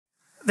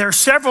There are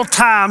several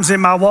times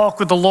in my walk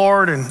with the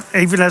Lord and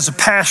even as a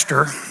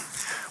pastor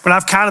when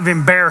I've kind of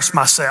embarrassed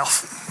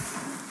myself.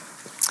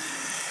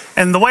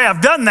 And the way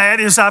I've done that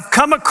is I've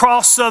come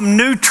across some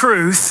new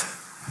truth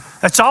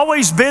that's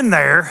always been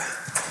there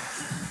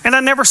and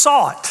I never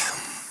saw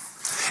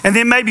it. And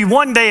then maybe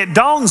one day it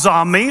dawns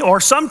on me,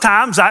 or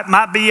sometimes it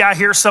might be I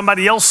hear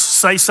somebody else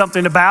say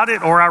something about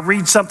it or I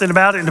read something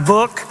about it in a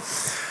book.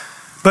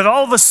 But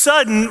all of a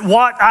sudden,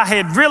 what I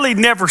had really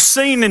never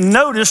seen and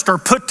noticed or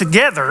put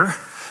together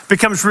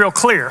becomes real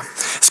clear.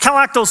 It's kind of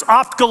like those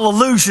optical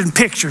illusion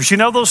pictures. You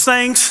know those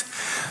things?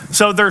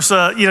 So there's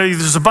a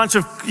bunch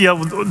of,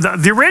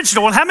 the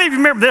original one. How many of you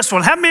remember this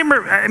one? How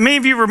many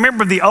of you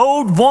remember the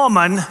old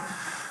woman,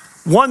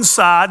 one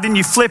side, then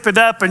you flip it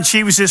up and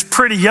she was this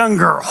pretty young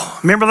girl?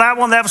 Remember that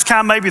one? That was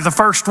kind of maybe the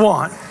first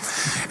one.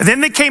 And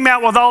then they came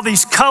out with all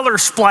these color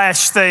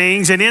splash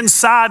things, and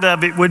inside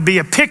of it would be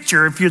a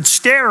picture. If you'd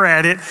stare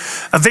at it,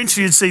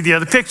 eventually you'd see the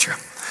other picture.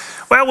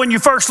 Well, when you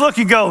first look,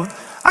 you go,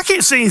 I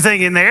can't see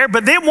anything in there.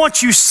 But then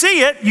once you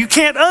see it, you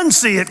can't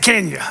unsee it,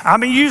 can you? I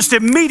mean, you just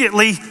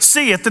immediately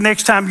see it the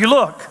next time you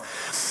look.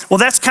 Well,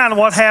 that's kind of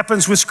what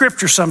happens with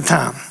Scripture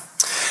sometimes.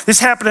 This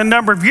happened a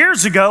number of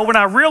years ago when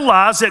I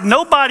realized that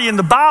nobody in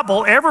the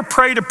Bible ever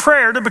prayed a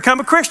prayer to become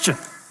a Christian.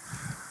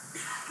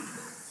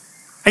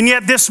 And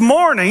yet this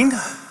morning,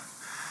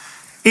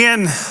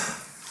 in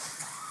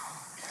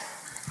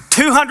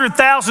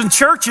 200,000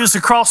 churches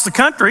across the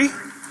country,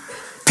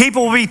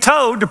 people will be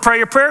told to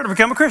pray a prayer to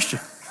become a Christian.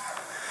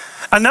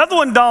 Another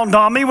one dawned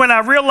on me when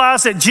I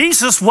realized that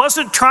Jesus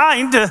wasn't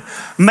trying to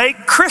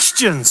make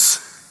Christians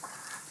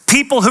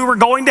people who were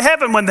going to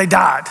heaven when they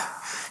died.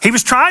 He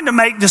was trying to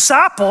make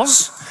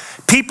disciples,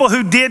 people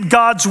who did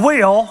God's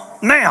will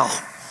now.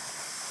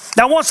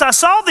 Now, once I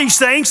saw these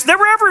things, they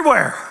were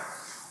everywhere.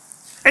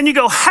 And you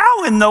go,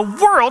 how in the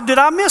world did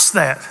I miss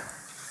that?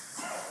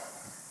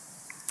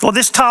 Well,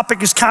 this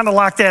topic is kind of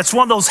like that. It's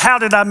one of those how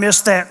did I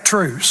miss that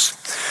truths.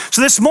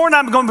 So this morning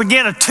I'm going to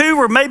begin a 2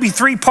 or maybe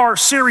 3-part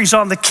series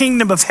on the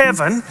kingdom of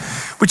heaven,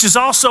 which is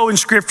also in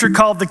Scripture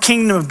called the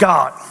kingdom of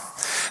God.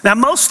 Now,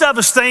 most of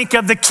us think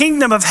of the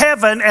kingdom of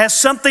heaven as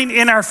something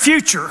in our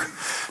future.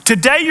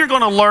 Today you're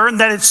going to learn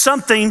that it's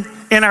something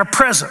in our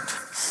present.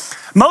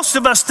 Most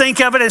of us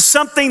think of it as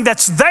something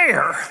that's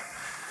there.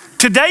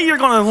 Today you're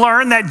going to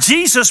learn that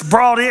Jesus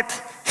brought it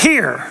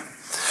here.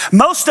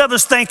 Most of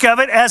us think of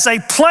it as a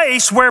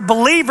place where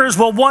believers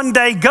will one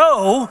day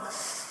go.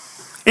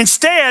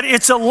 Instead,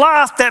 it's a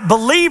life that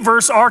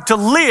believers are to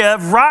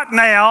live right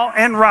now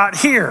and right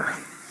here.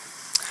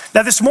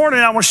 Now this morning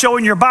I want to show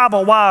in your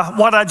Bible why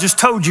what I just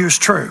told you is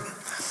true.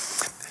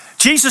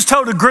 Jesus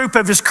told a group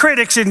of his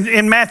critics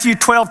in Matthew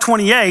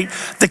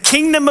 12:28, the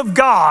kingdom of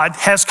God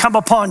has come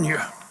upon you.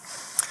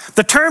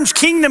 The terms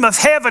kingdom of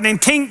heaven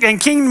and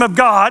kingdom of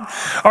God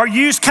are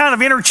used kind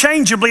of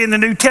interchangeably in the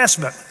New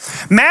Testament.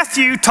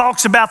 Matthew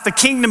talks about the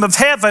kingdom of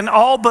heaven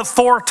all but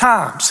 4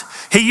 times.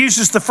 He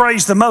uses the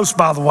phrase the most,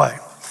 by the way.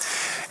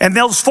 And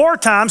those 4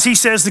 times he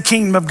says the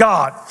kingdom of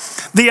God.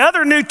 The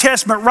other New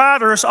Testament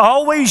writers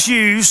always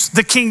use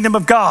the kingdom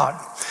of God.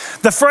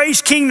 The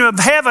phrase kingdom of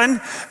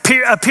heaven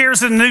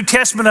appears in the New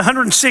Testament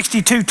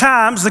 162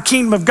 times, the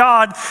kingdom of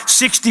God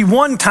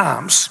 61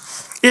 times.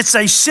 It's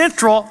a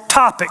central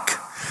topic.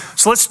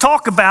 So let's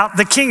talk about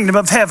the kingdom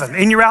of heaven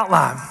in your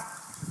outline.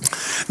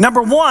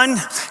 Number 1,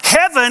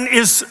 heaven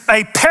is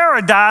a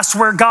paradise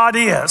where God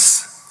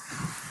is.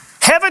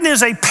 Heaven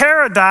is a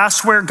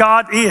paradise where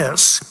God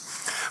is.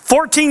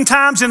 14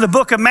 times in the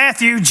book of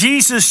Matthew,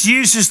 Jesus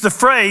uses the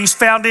phrase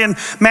found in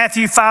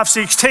Matthew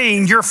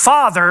 5:16, your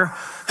Father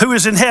who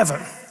is in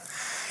heaven.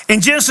 In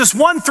Genesis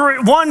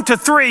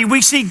 1-3,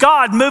 we see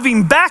God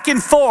moving back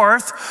and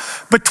forth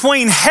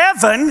between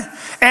heaven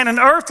and an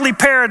earthly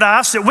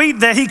paradise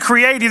that he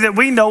created that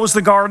we know as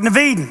the Garden of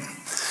Eden.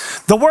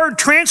 The word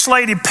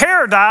translated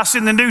paradise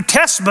in the New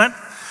Testament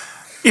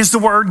is the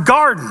word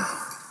garden.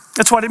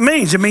 That's what it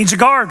means. It means a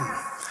garden.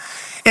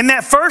 In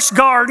that first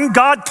garden,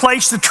 God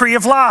placed the tree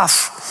of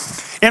life.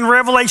 In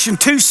Revelation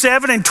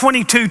 2:7 and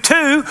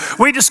 22:2,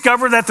 we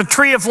discover that the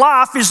tree of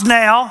life is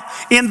now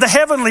in the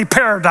heavenly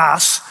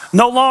paradise,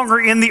 no longer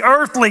in the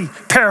earthly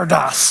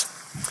paradise.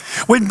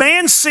 When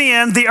man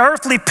sinned, the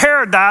earthly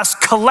paradise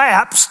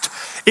collapsed.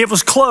 It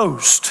was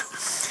closed.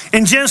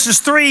 In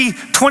Genesis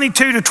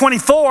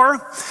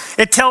 3:22-24,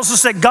 it tells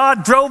us that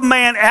God drove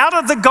man out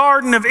of the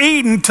Garden of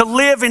Eden to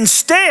live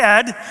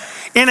instead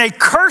in a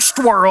cursed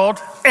world,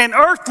 an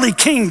earthly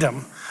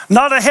kingdom,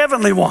 not a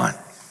heavenly one.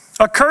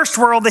 A cursed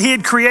world that he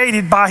had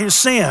created by his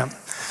sin.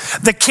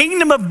 The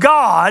kingdom of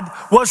God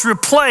was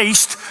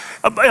replaced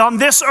on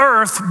this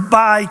earth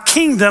by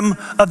kingdom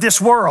of this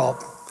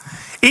world.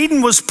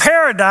 Eden was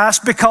paradise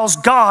because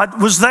God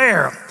was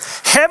there.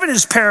 Heaven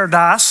is a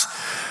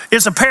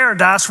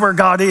paradise where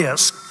God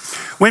is.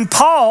 When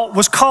Paul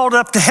was called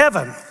up to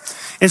heaven,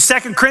 in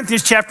 2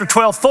 Corinthians chapter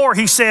 12:4,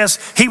 he says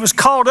he was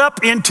called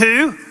up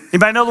into,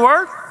 anybody know the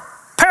word?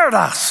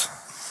 Paradise.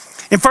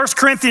 In 1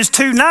 Corinthians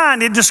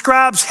 2:9, it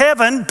describes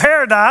heaven,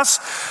 paradise,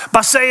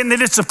 by saying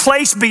that it's a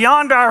place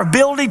beyond our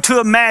ability to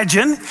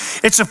imagine.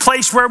 It's a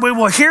place where we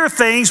will hear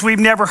things we've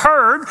never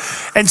heard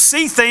and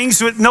see things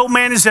that no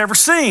man has ever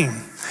seen.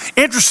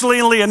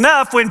 Interestingly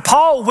enough, when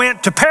Paul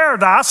went to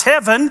paradise,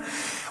 heaven,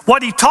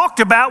 what he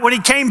talked about when he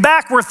came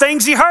back were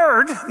things he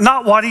heard,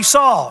 not what he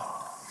saw.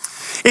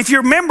 If you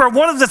remember,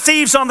 one of the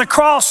thieves on the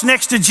cross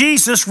next to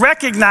Jesus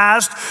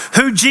recognized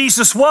who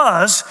Jesus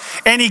was,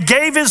 and he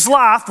gave his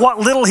life, what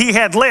little he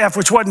had left,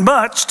 which wasn't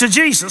much, to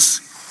Jesus.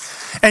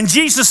 And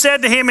Jesus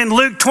said to him in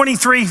Luke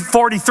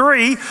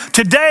 23:43,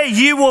 today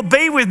you will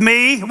be with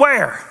me,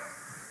 where?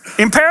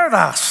 In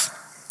paradise.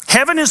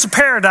 Heaven is a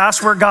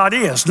paradise where God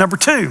is. Number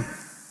two,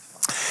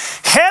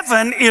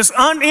 heaven is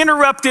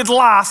uninterrupted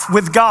life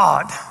with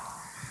God.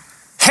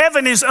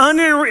 Heaven is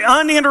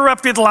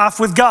uninterrupted life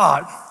with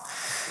God.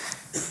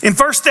 In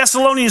 1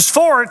 Thessalonians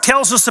 4, it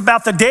tells us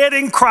about the dead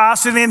in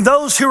Christ and in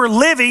those who are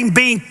living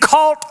being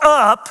caught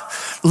up,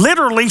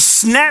 literally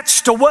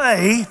snatched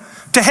away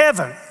to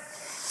heaven.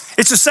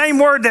 It's the same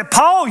word that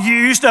Paul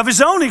used of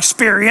his own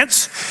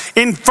experience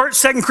in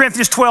 2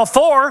 Corinthians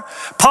 12:4.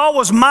 Paul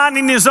was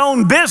minding his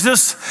own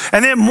business,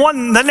 and then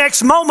the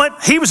next moment,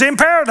 he was in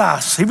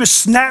paradise. He was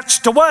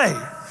snatched away.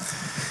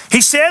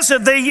 He says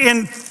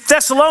in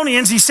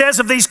Thessalonians, he says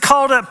of these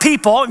called up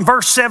people in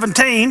verse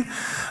 17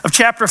 of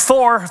chapter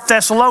 4,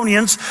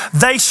 Thessalonians,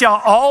 they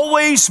shall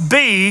always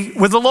be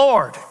with the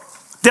Lord.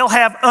 They'll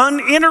have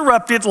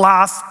uninterrupted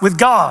life with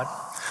God.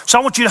 So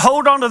I want you to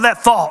hold on to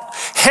that thought.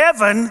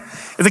 Heaven,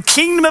 the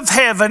kingdom of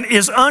heaven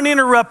is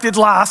uninterrupted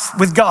life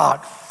with God.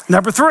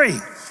 Number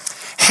three,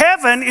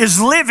 heaven is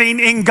living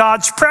in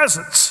God's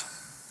presence.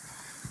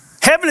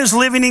 Heaven is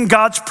living in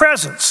God's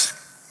presence.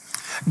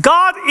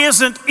 God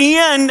isn't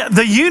in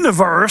the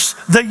universe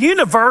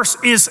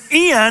is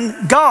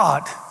in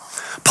God.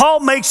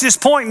 Paul makes this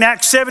point in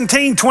Acts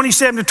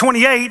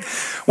 17:27-28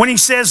 when he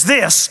says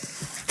this,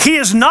 he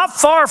is not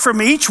far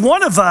from each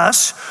one of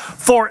us,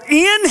 for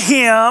in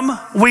him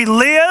we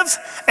live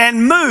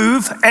and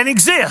move and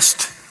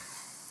exist.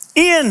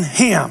 In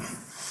him.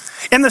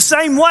 In the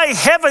same way,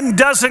 heaven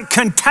doesn't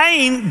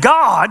contain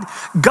God,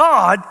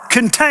 God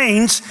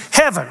contains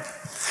heaven.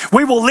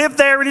 We will live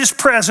there in his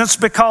presence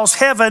because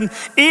heaven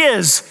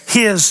is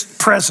his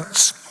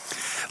presence.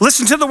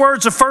 Listen to the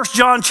words of 1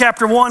 John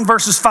chapter 1,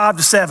 verses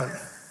 5-7.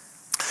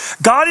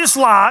 God is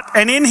light,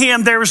 and in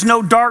him there is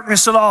no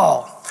darkness at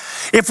all.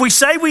 If we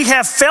say we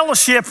have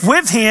fellowship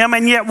with him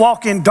and yet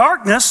walk in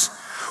darkness,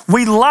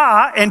 we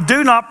lie and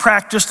do not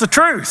practice the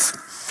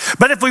truth.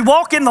 But if we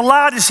walk in the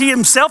light as he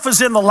himself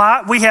is in the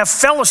light, we have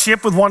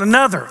fellowship with one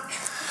another.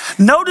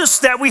 Notice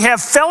that we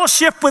have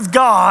fellowship with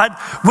God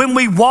when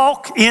we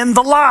walk in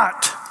the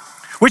light,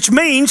 which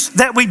means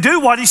that we do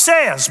what he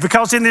says,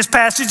 because in this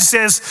passage it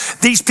says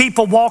these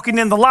people walking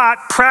in the light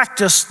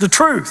practice the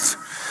truth.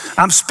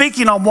 I'm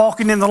speaking on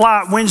walking in the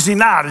light Wednesday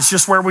night. It's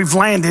just where we've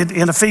landed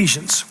in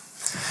Ephesians.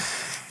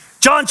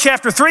 John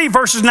chapter 3,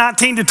 verses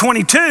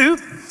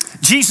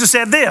 19-22, Jesus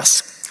said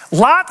this,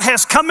 light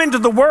has come into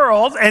the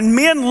world and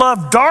men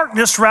love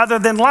darkness rather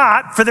than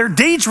light, for their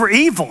deeds were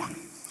evil.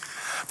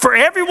 For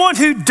everyone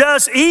who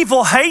does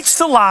evil hates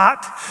the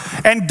light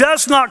and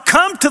does not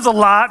come to the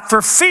light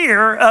for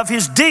fear of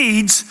his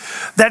deeds,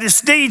 that his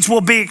deeds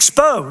will be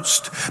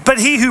exposed. But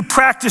he who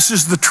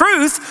practices the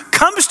truth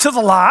comes to the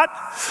light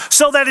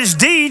so that his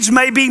deeds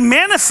may be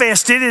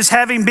manifested as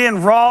having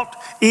been wrought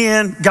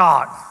in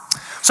God.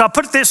 So I'll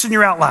put this in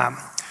your outline.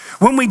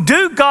 When we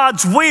do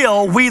God's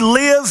will, we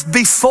live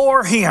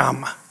before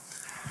him.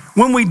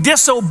 When we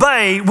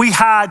disobey, we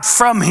hide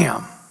from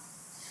him.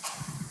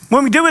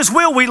 When we do his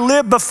will, we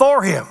live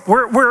before him.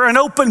 We're an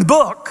open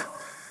book.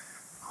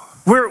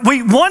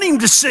 We want him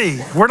to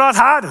see. We're not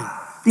hiding.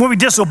 When we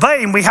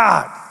disobey him, we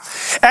hide.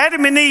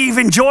 Adam and Eve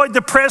enjoyed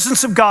the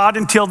presence of God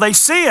until they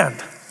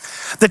sinned.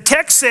 The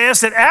text says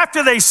that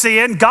after they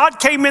sinned, God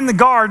came in the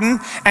garden,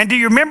 and do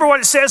you remember what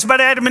it says about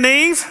Adam and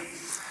Eve?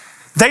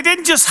 They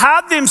didn't just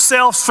hide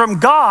themselves from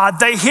God,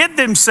 they hid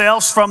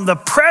themselves from the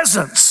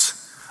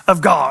presence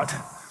of God.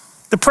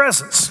 The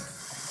presence.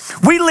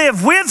 We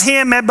live with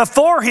him and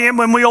before him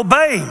when we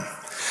obey him.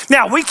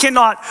 Now, we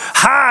cannot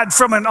hide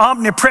from an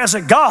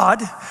omnipresent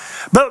God,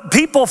 but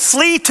people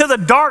flee to the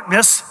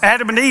darkness.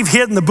 Adam and Eve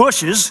hid in the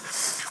bushes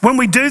when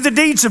we do the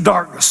deeds of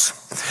darkness.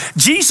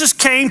 Jesus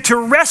came to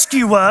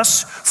rescue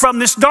us from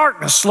this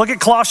darkness. Look at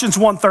Colossians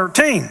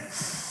 1:13.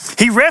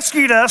 He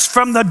rescued us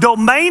from the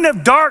domain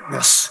of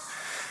darkness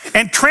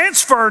and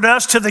transferred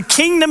us to the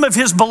kingdom of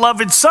his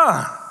beloved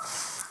Son.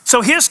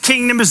 So his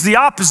kingdom is the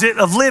opposite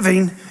of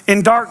living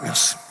in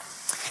darkness.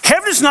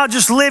 Heaven is not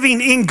just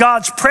living in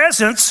God's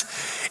presence,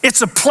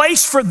 it's a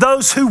place for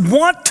those who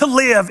want to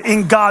live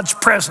in God's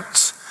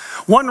presence.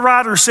 One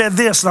writer said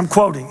this, and I'm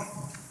quoting,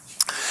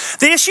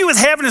 the issue with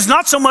heaven is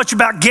not so much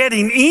about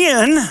getting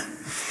in,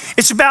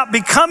 it's about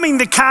becoming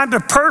the kind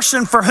of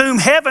person for whom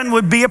heaven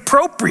would be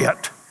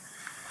appropriate.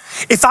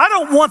 If I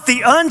don't want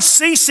the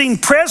unceasing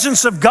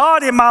presence of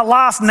God in my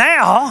life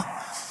now,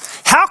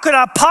 how could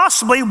I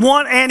possibly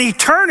want an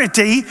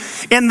eternity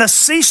in the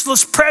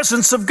ceaseless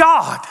presence of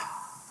God?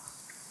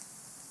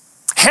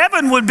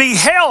 Heaven would be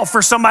hell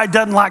for somebody who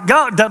doesn't like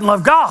God, doesn't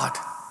love God.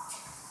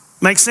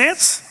 Make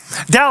sense?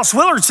 Dallas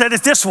Willard said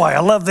it this way.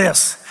 I love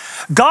this.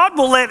 God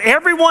will let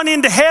everyone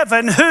into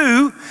heaven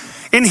who,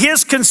 in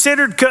his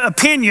considered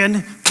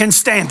opinion, can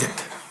stand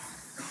it.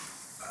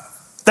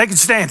 They can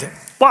stand it.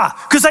 Why?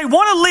 Because they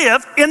want to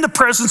live in the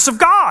presence of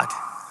God.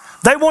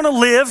 They want to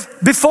live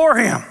before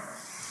him.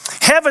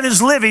 Heaven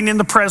is living in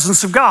the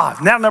presence of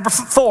God. Now, number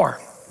 4.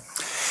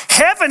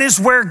 Heaven is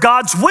where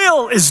God's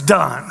will is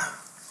done.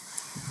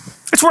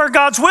 It's where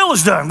God's will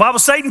is done. Why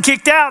was Satan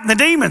kicked out and the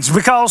demons?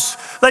 Because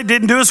they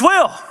didn't do his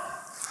will.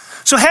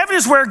 So heaven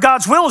is where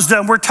God's will is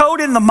done. We're told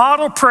in the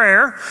model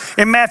prayer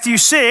in Matthew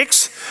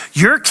 6,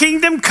 your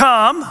kingdom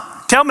come,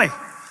 tell me,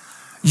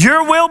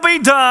 your will be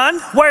done,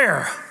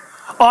 where?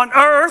 On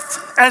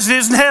earth as it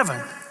is in heaven.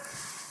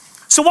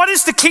 So what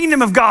is the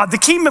kingdom of God? The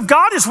kingdom of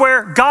God is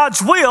where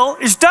God's will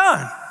is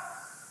done.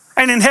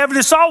 And in heaven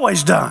it's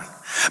always done.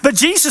 But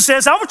Jesus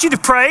says, I want you to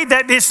pray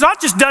that it's not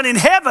just done in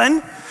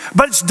heaven,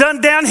 but it's done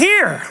down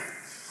here.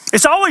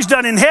 It's always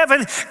done in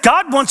heaven.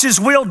 God wants his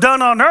will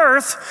done on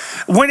earth.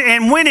 When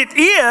it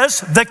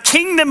is, the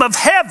kingdom of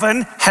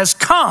heaven has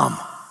come.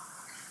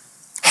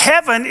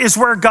 Heaven is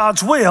where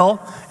God's will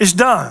is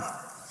done.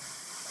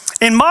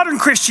 In modern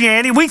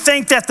Christianity, we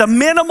think that the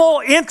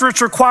minimal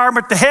entrance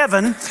requirement to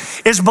heaven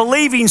is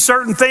believing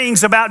certain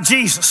things about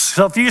Jesus.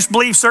 So if you just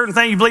believe certain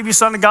things, you believe he's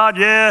Son of God,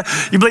 yeah.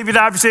 You believe he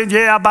died for sin,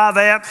 yeah, I buy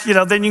that.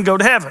 Then you can go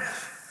to heaven.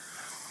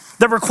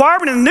 The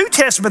requirement in the New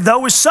Testament,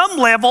 though, is some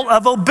level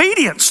of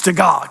obedience to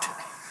God.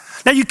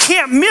 Now, you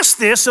can't miss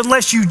this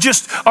unless you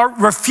just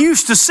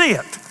refuse to see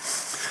it.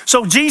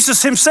 So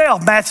Jesus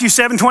himself, Matthew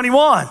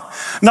 7:21,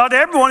 not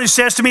everyone who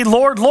says to me,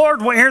 Lord,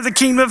 Lord, will enter the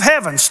kingdom of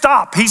heaven.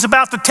 Stop. He's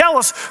about to tell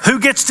us who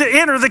gets to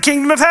enter the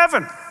kingdom of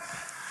heaven,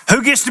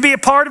 who gets to be a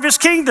part of his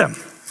kingdom.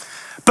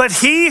 But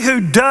he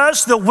who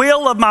does the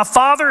will of my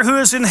Father who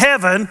is in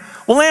heaven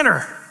will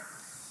enter.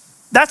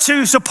 That's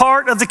who's a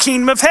part of the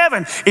kingdom of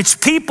heaven. It's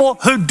people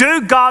who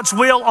do God's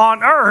will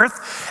on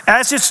earth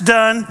as it's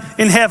done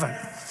in heaven.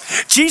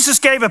 Jesus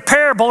gave a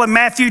parable in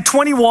Matthew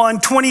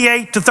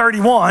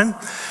 21:28-31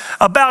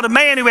 about a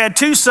man who had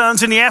 2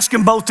 sons, and he asked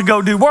them both to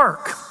go do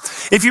work.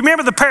 If you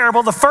remember the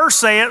parable, the first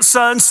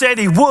son said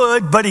he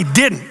would, but he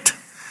didn't.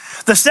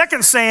 The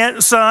second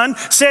son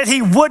said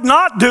he would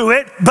not do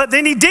it, but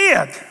then he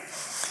did.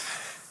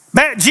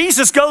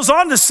 Jesus goes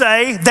on to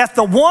say that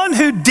the one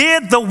who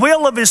did the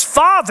will of his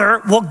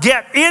Father will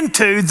get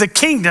into the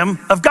kingdom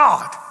of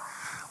God.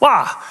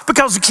 Why?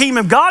 Because the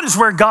kingdom of God is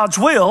where God's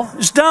will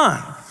is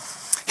done.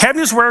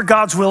 Heaven is where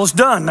God's will is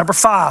done. Number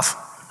 5.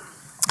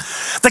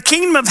 The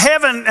kingdom of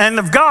heaven and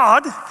of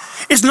God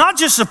is not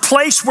just a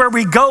place where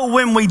we go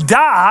when we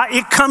die.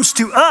 It comes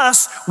to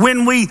us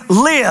when we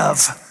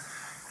live.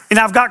 And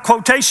I've got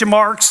quotation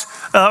marks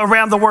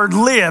around the word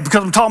live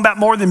because I'm talking about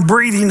more than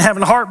breathing and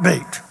having a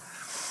heartbeat.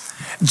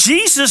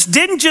 Jesus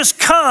didn't just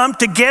come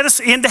to get us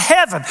into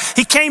heaven.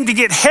 He came to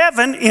get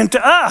heaven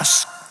into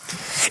us.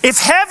 If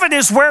heaven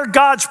is where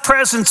God's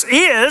presence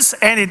is,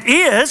 and it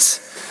is,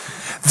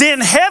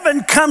 then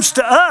heaven comes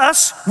to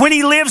us when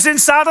he lives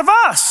inside of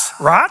us,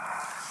 right?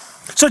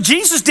 So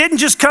Jesus didn't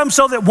just come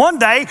so that one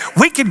day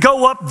we could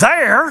go up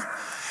there.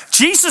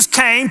 Jesus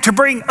came to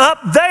bring up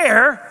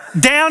there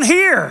down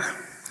here.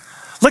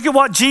 Look at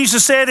what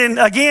Jesus said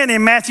again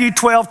in Matthew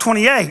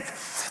 12:28.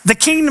 The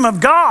kingdom of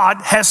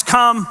God has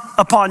come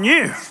upon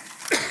you.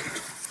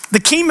 The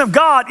kingdom of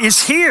God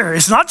is here.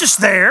 It's not just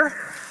there.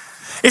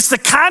 It's the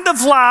kind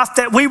of life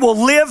that we will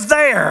live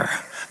there.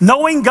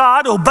 Knowing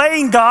God,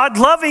 obeying God,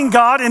 loving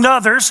God and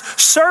others,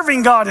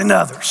 serving God and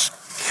others.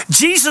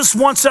 Jesus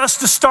wants us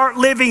to start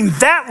living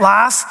that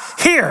life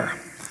here.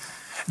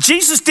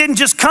 Jesus didn't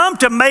just come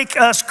to make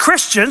us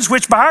Christians,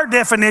 which by our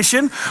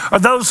definition are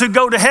those who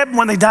go to heaven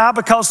when they die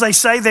because they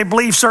say they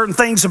believe certain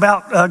things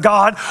about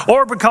God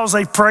or because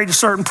they prayed a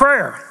certain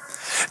prayer.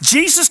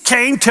 Jesus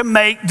came to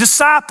make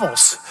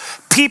disciples,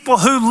 people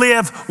who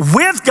live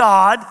with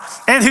God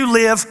and who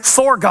live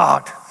for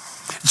God.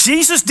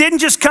 Jesus didn't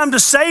just come to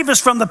save us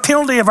from the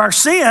penalty of our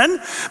sin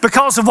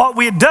because of what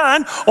we had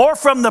done or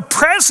from the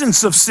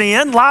presence of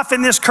sin, life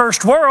in this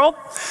cursed world.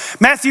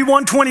 Matthew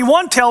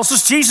 1:21 tells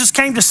us Jesus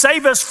came to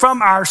save us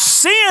from our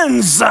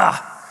sins.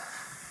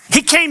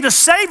 He came to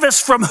save us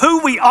from who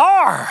we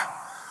are,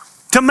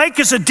 to make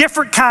us a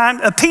different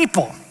kind of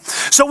people.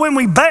 So when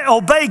we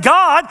obey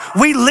God,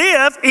 we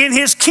live in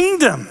his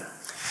kingdom.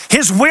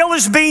 His will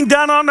is being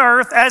done on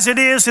earth as it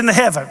is in the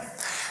heaven.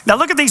 Now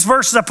look at these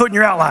verses I put in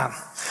your outline.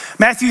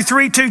 Matthew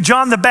 3:2,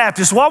 John the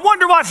Baptist. Well, I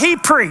wonder what he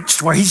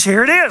preached. Well,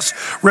 here it is.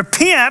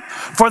 Repent,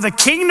 for the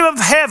kingdom of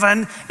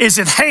heaven is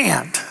at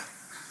hand.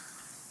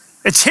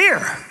 It's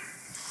here.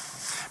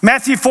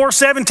 Matthew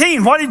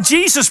 4:17, what did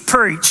Jesus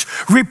preach?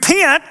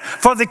 Repent,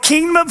 for the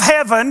kingdom of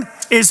heaven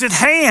is at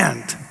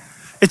hand.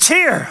 It's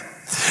here.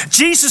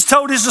 Jesus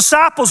told his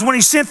disciples when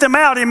he sent them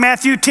out in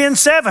Matthew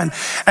 10:7,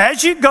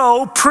 as you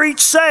go, preach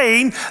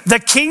saying, the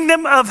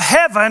kingdom of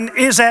heaven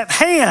is at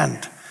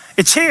hand.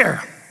 It's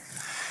here.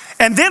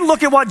 And then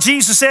look at what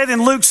Jesus said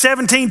in Luke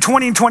 17,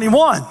 20 and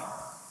 21.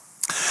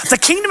 The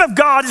kingdom of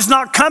God is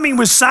not coming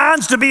with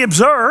signs to be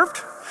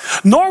observed,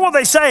 nor will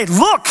they say,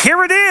 look,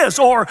 here it is,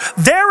 or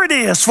there it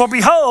is. For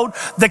behold,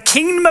 the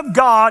kingdom of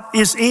God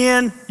is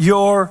in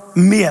your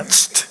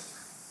midst.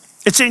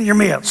 It's in your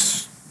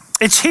midst.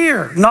 It's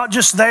here, not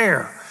just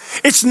there.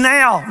 It's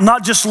now,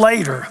 not just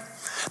later.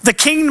 The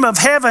kingdom of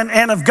heaven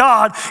and of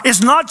God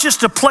is not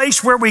just a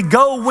place where we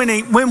go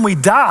when we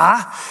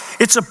die.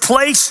 It's a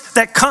place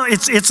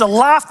it's a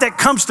life that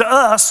comes to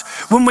us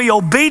when we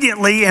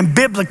obediently and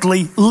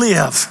biblically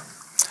live.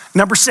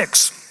 Number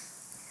 6,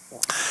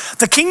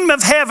 the kingdom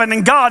of heaven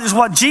and God is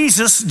what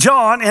Jesus,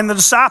 John, and the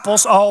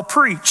disciples all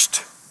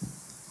preached.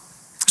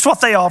 It's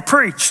what they all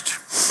preached.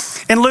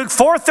 In Luke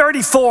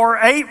 4:34,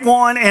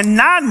 8:1, and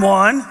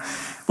 9:1,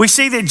 we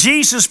see that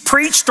Jesus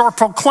preached or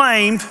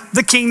proclaimed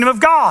the kingdom of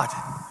God.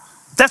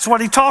 That's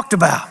what he talked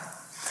about.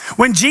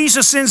 When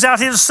Jesus sends out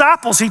his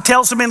disciples, he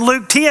tells them in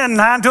Luke 10,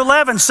 9 to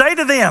 11, say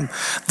to them,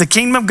 the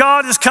kingdom of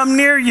God has come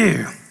near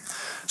you.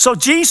 So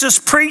Jesus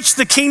preached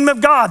the kingdom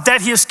of God,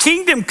 that his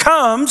kingdom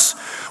comes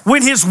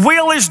when his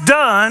will is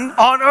done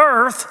on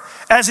earth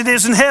as it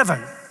is in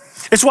heaven.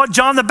 It's what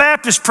John the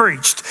Baptist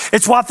preached.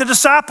 It's what the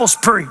disciples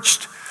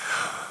preached.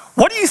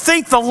 What do you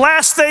think the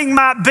last thing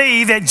might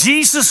be that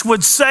Jesus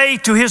would say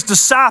to his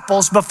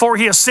disciples before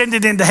he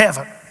ascended into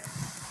heaven?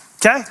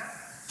 Okay?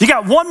 You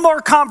got one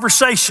more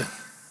conversation.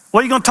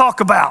 What are you going to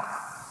talk about?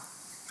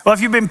 Well, if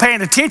you've been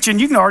paying attention,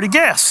 you can already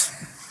guess.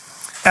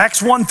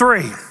 Acts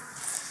 1:3.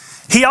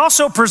 He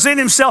also presented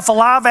himself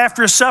alive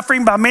after his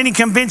suffering by many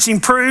convincing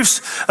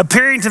proofs,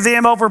 appearing to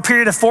them over a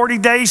period of 40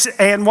 days.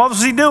 And what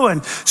was he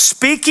doing?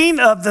 Speaking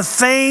of the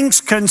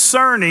things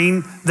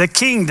concerning the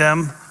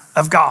kingdom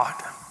of God.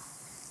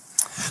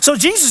 So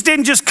Jesus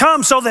didn't just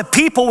come so that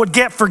people would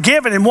get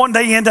forgiven and one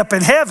day end up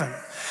in heaven.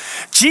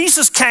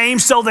 Jesus came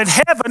so that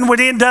heaven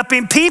would end up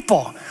in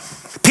people.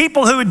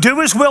 People who would do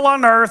his will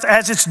on earth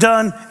as it's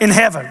done in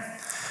heaven.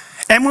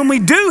 And when we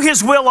do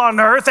his will on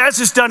earth as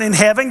it's done in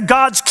heaven,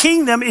 God's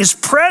kingdom is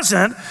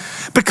present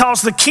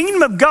because the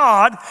kingdom of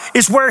God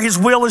is where his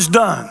will is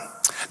done.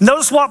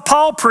 Notice what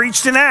Paul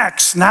preached in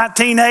Acts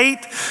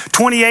 19:8,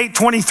 28,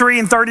 23,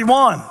 and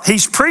 31.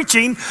 He's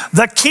preaching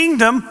the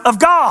kingdom of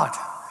God.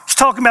 He's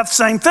talking about the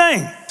same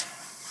thing.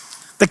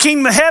 The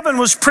kingdom of heaven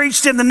was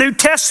preached in the New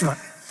Testament.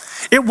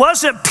 It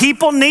wasn't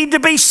people need to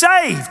be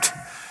saved.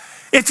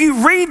 If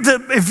you read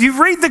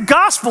the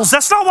Gospels,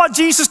 that's not what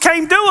Jesus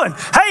came doing.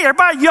 Hey,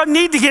 everybody, you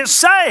need to get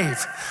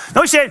saved.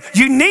 No, he said,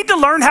 you need to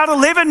learn how to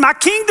live in my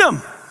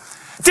kingdom.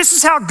 This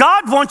is how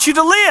God wants you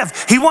to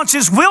live. He wants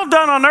his will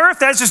done on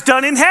earth as it's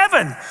done in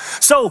heaven.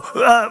 So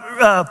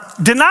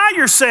deny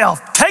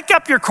yourself, take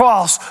up your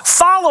cross,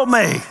 follow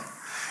me.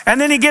 And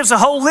then he gives a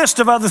whole list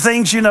of other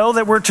things,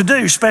 that we're to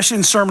do, especially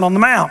in the Sermon on the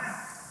Mount.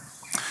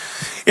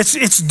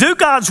 It's do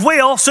God's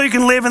will so you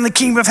can live in the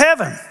kingdom of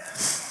heaven.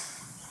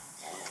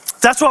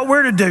 That's what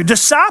we're to do.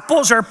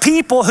 Disciples are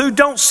people who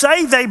don't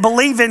say they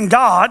believe in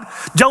God,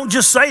 don't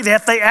just say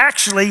that, they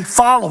actually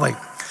follow him.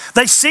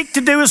 They seek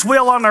to do his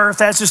will on earth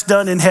as it's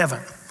done in heaven.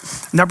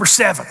 Number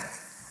 7,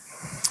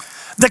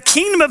 the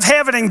kingdom of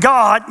heaven and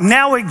God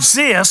now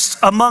exists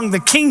among the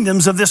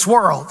kingdoms of this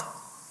world.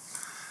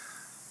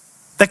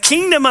 The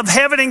kingdom of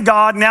heaven and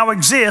God now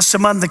exists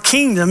among the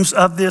kingdoms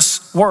of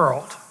this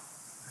world.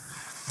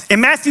 In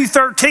Matthew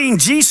 13,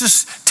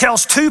 Jesus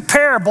tells 2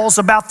 parables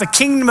about the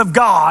kingdom of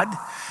God,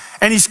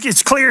 and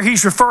it's clear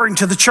he's referring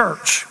to the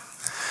church.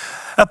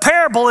 A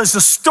parable is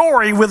a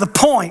story with a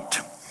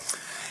point.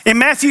 In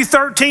Matthew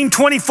 13,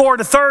 24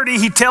 to 30,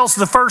 he tells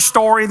the first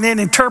story and then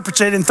interprets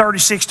it in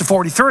 36 to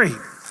 43.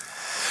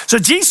 So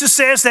Jesus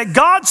says that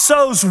God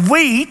sows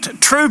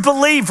wheat, true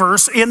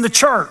believers, in the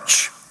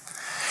church.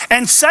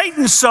 And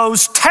Satan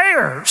sows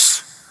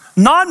tares,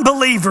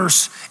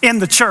 non-believers, in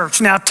the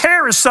church. Now,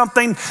 tare is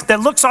something that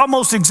looks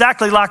almost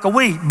exactly like a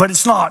wheat, but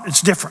it's not,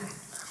 it's different.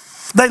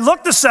 They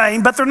look the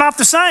same, but they're not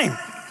the same.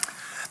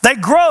 They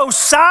grow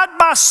side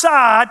by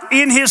side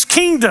in his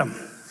kingdom.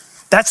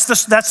 That's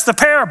the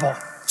parable.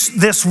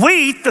 This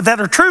wheat that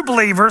are true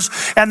believers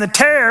and the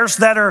tares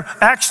that are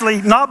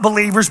actually not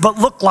believers but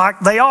look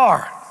like they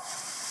are.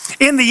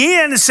 In the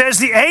end, it says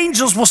the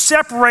angels will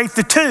separate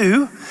the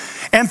two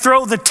and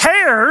throw the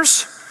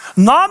tares,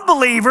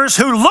 non-believers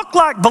who look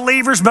like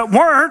believers but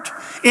weren't,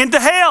 into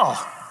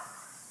hell.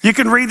 You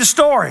can read the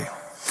story.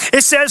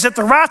 It says that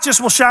the righteous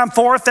will shine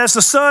forth as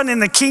the sun in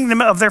the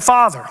kingdom of their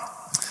Father.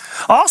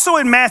 Also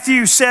in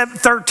Matthew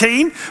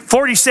 13,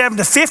 47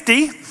 to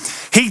 50,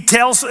 he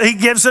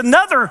gives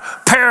another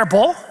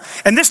parable,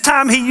 and this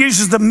time he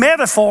uses the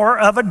metaphor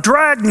of a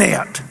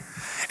dragnet.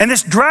 And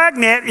this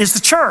dragnet is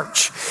the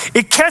church.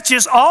 It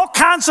catches all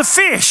kinds of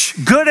fish,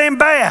 good and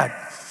bad.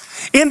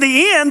 In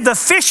the end, the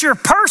fisher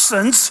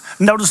persons,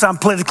 notice I'm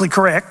politically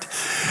correct,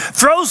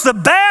 throws the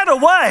bad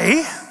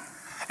away,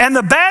 and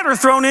the bad are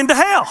thrown into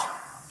hell.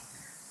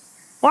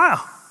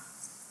 Wow.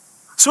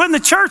 So in the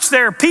church,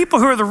 there are people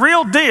who are the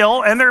real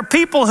deal, and there are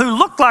people who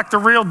look like the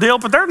real deal,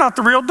 but they're not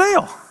the real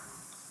deal.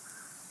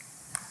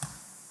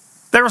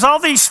 There was all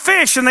these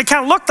fish, and they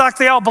kind of looked like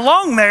they all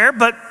belong there,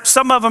 but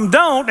some of them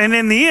don't, and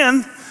in the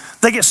end,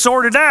 they get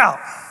sorted out.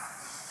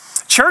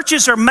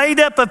 Churches are made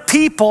up of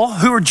people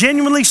who are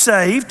genuinely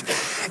saved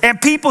and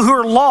people who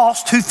are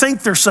lost who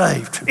think they're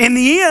saved. In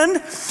the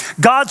end,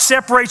 God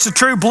separates the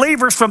true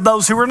believers from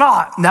those who are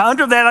not. Now,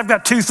 under that, I've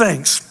got two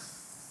things.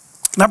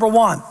 Number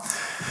one,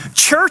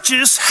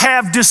 churches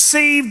have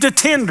deceived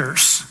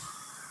attenders.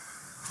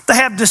 They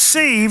have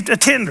deceived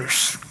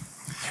attenders.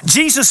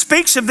 Jesus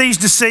speaks of these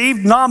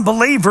deceived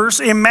non-believers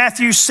in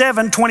Matthew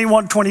 7,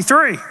 21,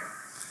 23.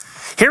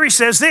 Here he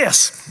says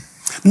this,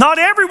 not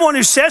everyone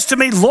who says to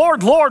me,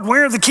 Lord, Lord,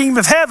 we're in the kingdom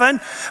of heaven,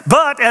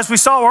 but as we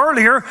saw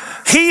earlier,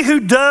 he who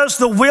does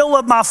the will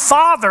of my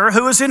Father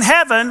who is in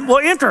heaven will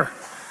enter.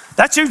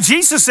 That's who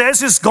Jesus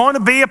says is going to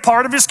be a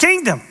part of his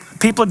kingdom.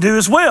 People do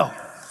his will.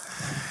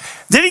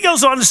 Then he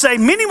goes on to say,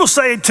 many will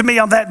say to me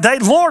on that day,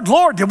 Lord,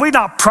 Lord, did we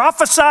not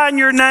prophesy in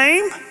your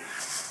name?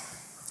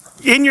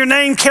 In your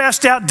name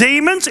cast out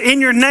demons? In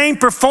your name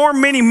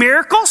perform many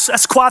miracles?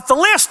 That's quite the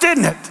list,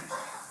 isn't it?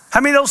 How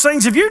many of those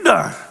things have you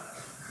done?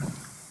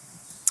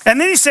 And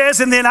then he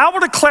says, and then I will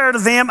declare to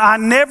them, I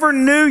never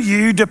knew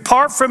you.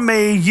 Depart from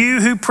me,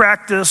 you who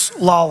practice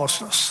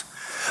lawlessness.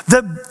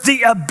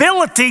 The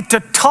ability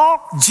to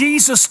talk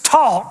Jesus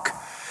talk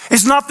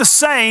is not the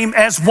same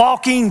as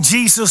walking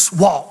Jesus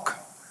walk.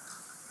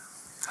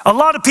 A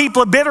lot of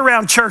people have been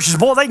around churches.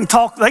 Boy, they can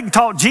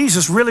talk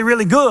Jesus really,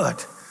 really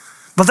good.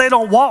 But they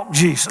don't walk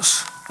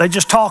Jesus. They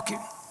just talk him.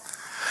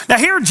 Now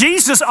here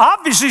Jesus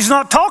obviously is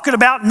not talking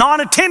about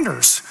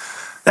non-attenders.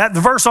 The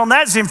verse on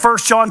that is in 1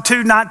 John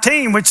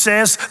 2:19, which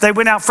says they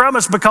went out from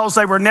us because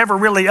they were never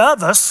really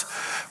of us.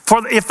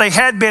 For if they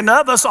had been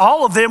of us,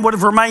 all of them would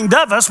have remained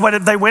of us. But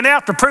if they went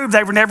out to prove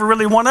they were never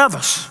really one of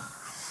us.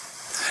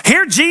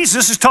 Here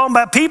Jesus is talking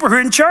about people who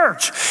are in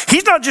church.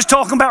 He's not just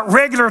talking about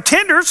regular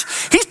attenders.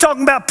 He's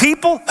talking about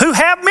people who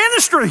have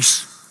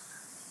ministries.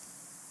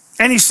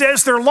 And he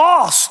says they're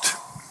lost.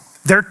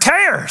 They're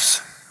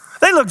tares.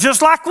 They look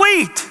just like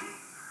wheat.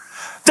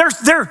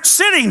 They're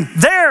sitting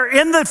there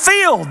in the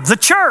field, the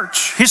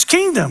church, his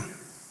kingdom.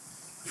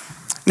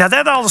 Now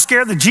that ought to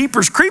scare the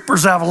jeepers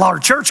creepers out of a lot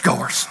of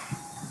churchgoers.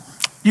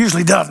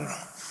 Usually doesn't.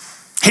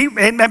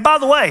 And by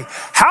the way,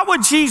 how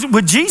would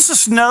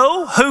Jesus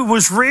know who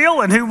was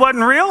real and who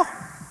wasn't real?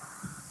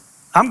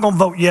 I'm going to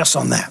vote yes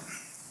on that.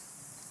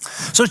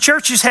 So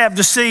churches have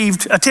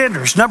deceived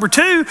attenders. Number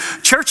two,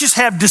 churches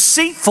have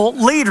deceitful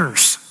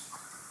leaders.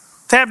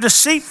 They have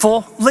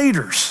deceitful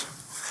leaders.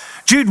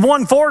 Jude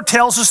 1:4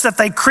 tells us that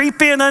they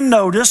creep in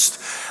unnoticed,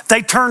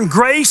 they turn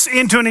grace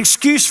into an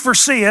excuse for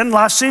sin,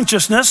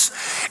 licentiousness,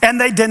 and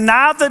they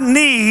deny the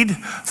need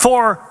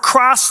for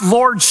Christ's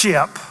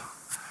lordship.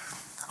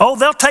 Oh,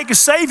 they'll take a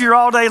Savior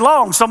all day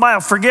long. Somebody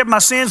will forgive my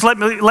sins, let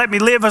me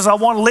live as I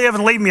want to live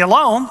and leave me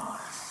alone.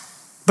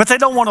 But they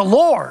don't want a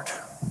Lord.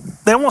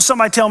 They don't want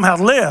somebody to tell them how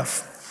to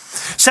live.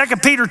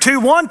 2 Peter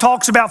 2:1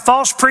 talks about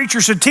false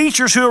preachers and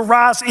teachers who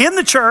arise in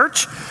the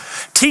church,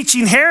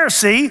 teaching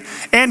heresy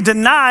and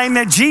denying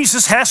that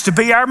Jesus has to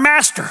be our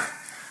master,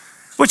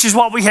 which is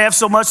what we have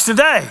so much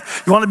today.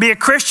 You want to be a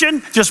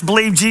Christian? Just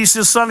believe Jesus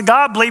is the Son of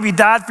God, believe he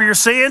died for your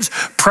sins,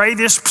 pray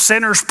this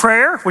sinner's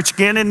prayer, which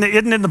again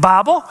isn't in the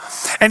Bible.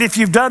 And if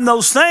you've done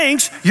those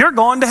things, you're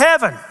going to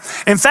heaven.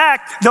 In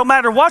fact, no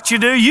matter what you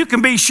do, you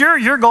can be sure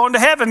you're going to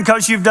heaven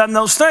because you've done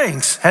those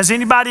things. Has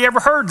anybody ever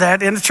heard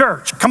that in a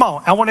church? Come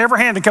on, I want every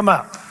hand to come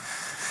up.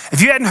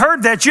 If you hadn't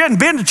heard that, you hadn't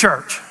been to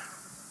church.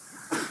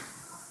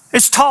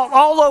 It's taught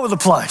all over the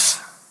place.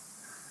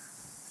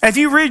 If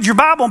you read your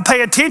Bible and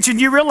pay attention,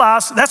 you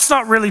realize that's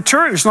not really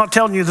true. It's not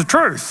telling you the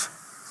truth.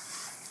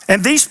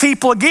 And these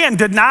people, again,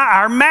 deny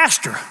our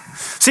master.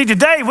 See,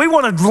 today we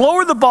want to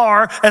lower the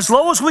bar as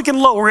low as we can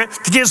lower it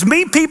to get as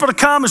many people to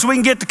come as we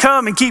can get to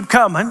come and keep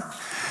coming.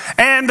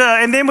 And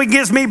then we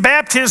get as many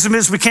baptism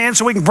as we can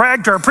so we can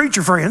brag to our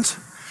preacher friends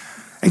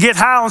and get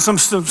high on some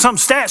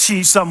stat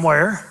sheet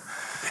somewhere.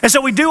 And so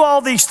we do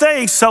all these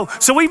things. So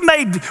we've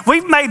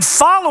made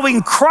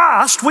following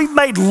Christ, we've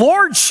made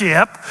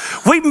lordship,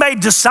 we've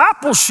made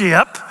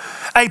discipleship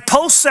a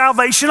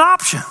post-salvation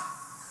option.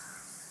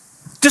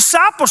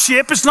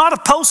 Discipleship is not a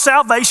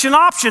post-salvation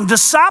option.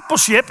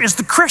 Discipleship is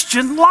the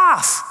Christian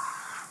life.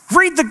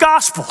 Read the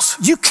Gospels.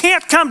 You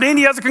can't come to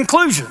any other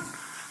conclusion.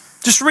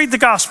 Just read the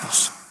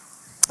Gospels.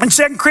 In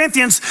 2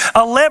 Corinthians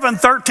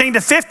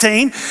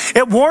 11:13-15,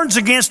 it warns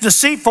against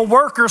deceitful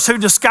workers who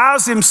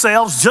disguise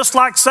themselves, just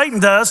like Satan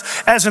does,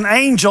 as an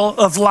angel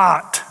of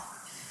light.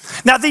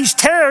 Now these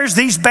tares,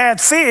 these bad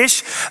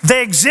fish,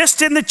 they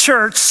exist in the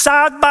church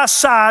side by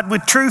side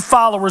with true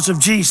followers of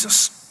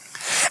Jesus.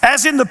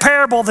 As in the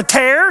parable of the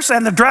tares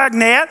and the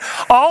dragnet,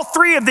 all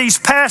three of these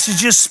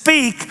passages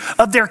speak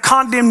of their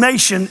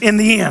condemnation in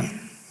the end.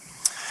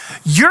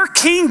 Your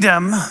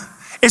kingdom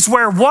is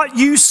where what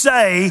you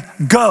say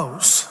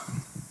goes.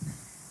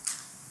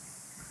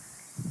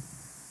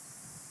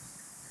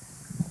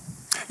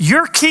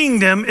 Your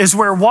kingdom is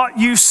where what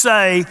you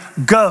say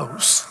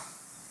goes.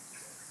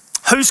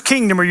 Whose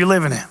kingdom are you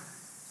living in?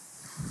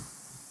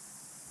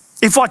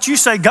 If what you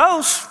say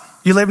goes,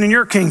 you're living in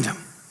your kingdom.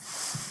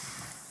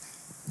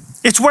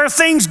 It's where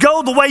things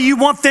go the way you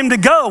want them to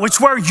go. It's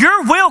where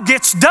your will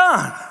gets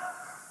done.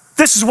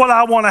 This is what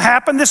I want to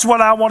happen. This is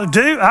what I want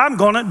to do. I'm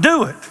going to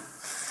do it.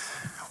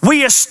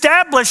 We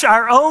establish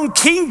our own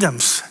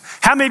kingdoms.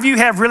 How many of you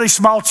have really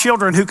small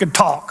children who can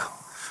talk?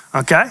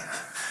 Okay.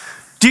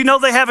 Do you know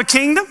they have a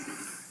kingdom?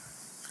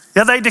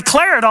 Yeah, they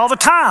declare it all the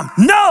time.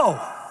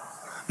 No,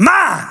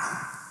 mine.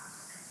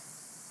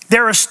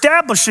 They're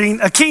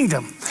establishing a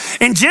kingdom.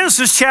 In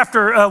Genesis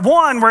chapter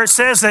 1, where it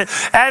says that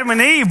Adam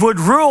and Eve would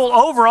rule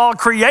over all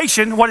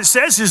creation, what it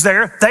says is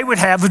there, they would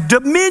have a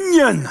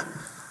dominion.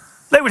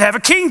 They would have a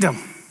kingdom.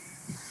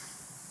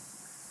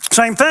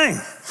 Same thing.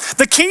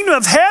 The kingdom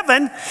of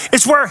heaven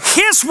is where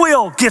his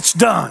will gets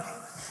done.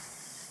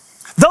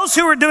 Those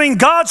who are doing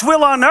God's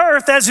will on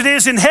earth as it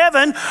is in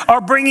heaven are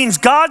bringing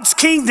God's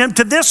kingdom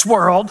to this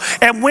world.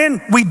 And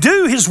when we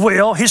do his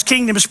will, his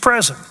kingdom is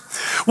present.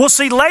 We'll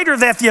see later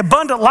that the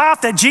abundant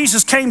life that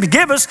Jesus came to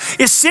give us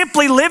is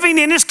simply living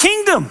in his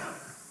kingdom.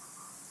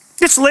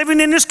 It's living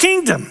in his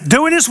kingdom,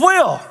 doing his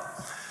will.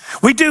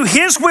 We do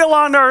his will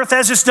on earth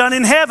as it's done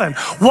in heaven.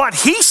 What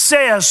he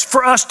says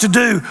for us to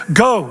do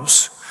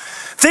goes.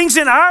 Things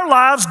in our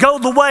lives go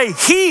the way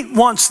he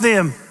wants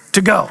them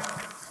to go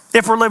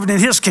if we're living in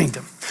his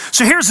kingdom.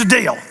 So here's the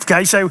deal. Okay,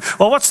 you say,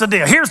 well, what's the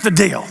deal? Here's the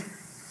deal.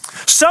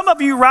 Some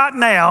of you right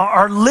now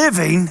are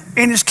living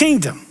in his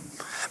kingdom.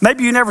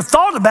 Maybe you never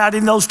thought about it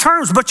in those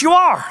terms, but you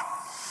are.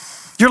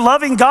 You're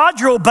loving God,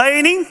 you're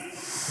obeying him.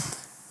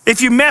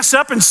 If you mess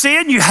up and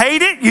sin, you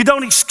hate it, you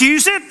don't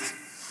excuse it.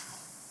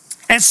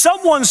 And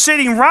someone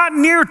sitting right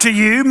near to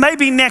you,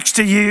 maybe next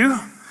to you,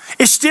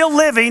 is still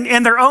living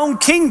in their own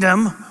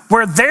kingdom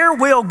where their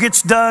will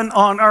gets done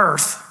on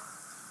earth,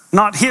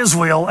 not his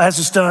will as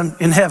it's done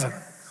in heaven.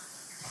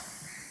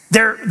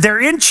 They're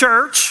in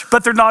church,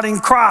 but they're not in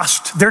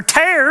Christ. They're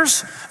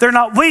tares, they're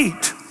not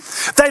wheat.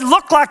 They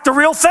look like the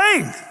real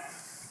thing,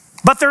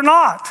 but they're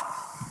not.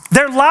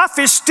 Their life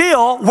is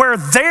still where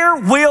their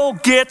will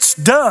gets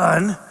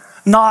done,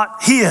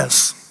 not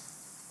his.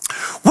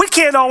 We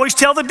can't always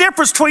tell the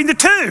difference between the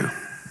two.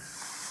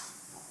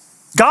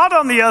 God,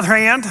 on the other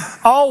hand,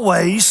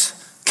 always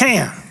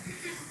can.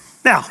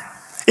 Now,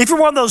 if you're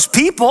one of those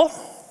people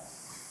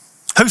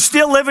who's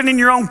still living in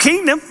your own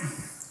kingdom,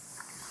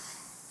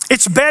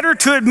 it's better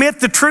to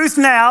admit the truth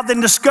now than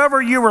discover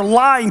you were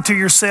lying to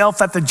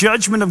yourself at the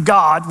judgment of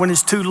God when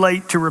it's too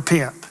late to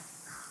repent.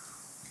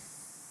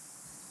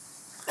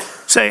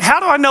 Say, how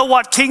do I know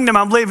what kingdom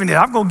I'm living in?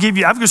 I'm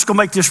just going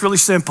to make this really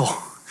simple.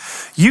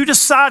 You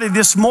decided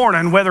this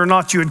morning whether or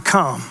not you would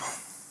come.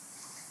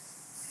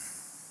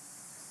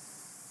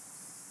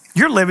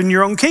 You're living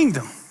your own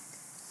kingdom.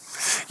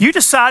 You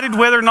decided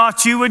whether or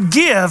not you would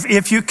give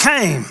if you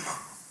came.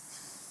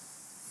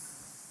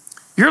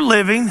 You're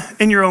living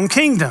in your own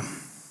kingdom.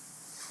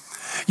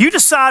 You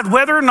decide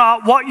whether or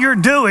not what you're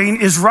doing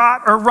is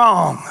right or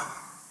wrong.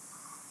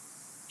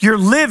 You're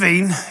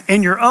living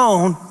in your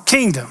own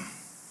kingdom.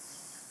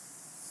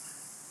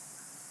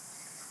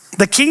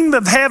 The kingdom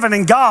of heaven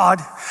and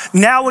God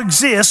now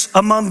exists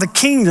among the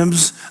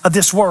kingdoms of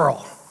this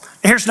world.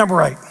 Here's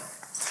number 8.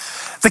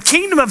 The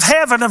kingdom of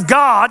heaven of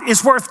God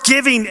is worth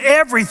giving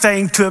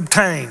everything to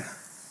obtain.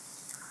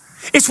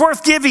 It's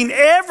worth giving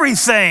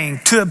everything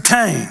to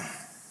obtain.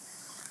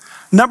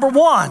 Number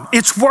 1,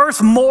 it's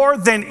worth more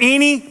than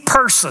any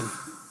person.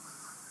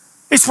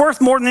 It's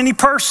worth more than any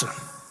person.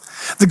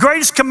 The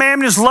greatest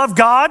commandment is love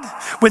God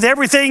with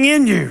everything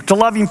in you, to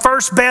love him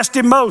first, best,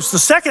 and most. The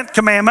second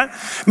commandment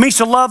means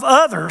to love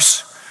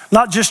others,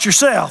 not just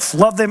yourself.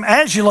 Love them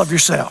as you love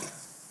yourself.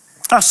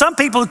 Now, some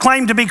people who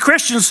claim to be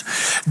Christians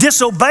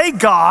disobey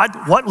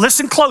God.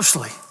 Listen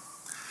closely.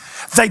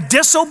 They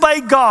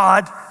disobey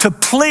God to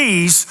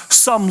please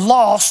some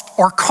lost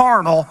or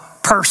carnal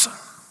person.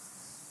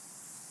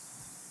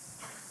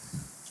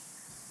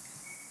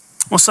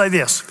 We'll say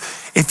this.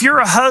 If you're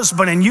a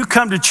husband and you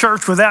come to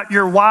church without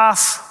your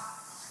wife,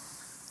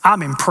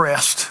 I'm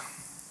impressed.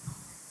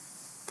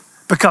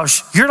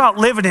 Because you're not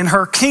living in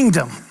her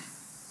kingdom.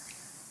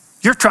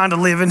 You're trying to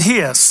live in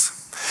his.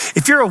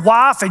 If you're a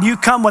wife and you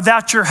come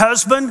without your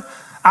husband,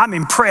 I'm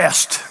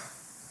impressed.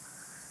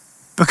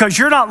 Because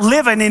you're not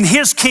living in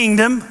his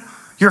kingdom,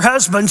 your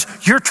husband's,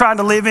 you're trying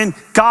to live in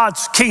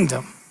God's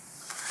kingdom.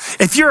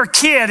 If you're a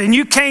kid and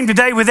you came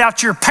today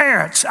without your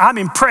parents, I'm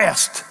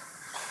impressed.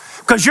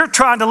 Because you're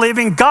trying to live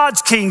in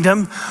God's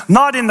kingdom,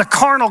 not in the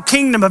carnal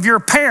kingdom of your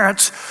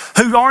parents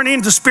who aren't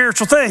into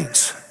spiritual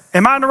things.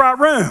 Am I in the right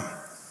room?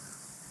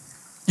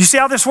 You see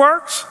how this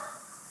works?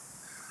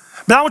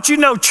 But I want you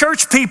to know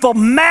church people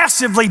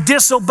massively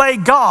disobey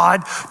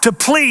God to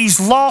please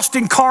lost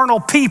and carnal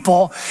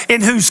people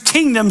in whose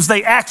kingdoms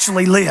they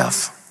actually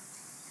live.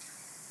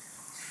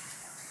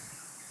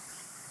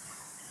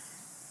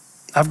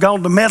 I've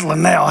gone to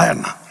meddling now,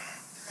 haven't I?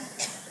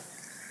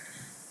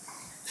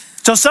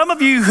 So some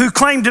people who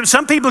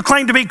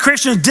claim to be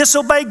Christians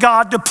disobey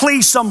God to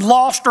please some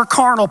lost or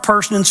carnal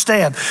person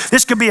instead.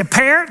 This could be a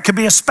parent, could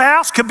be a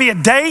spouse, could be a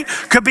date,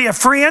 could be a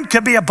friend,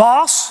 could be a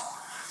boss.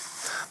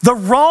 The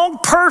wrong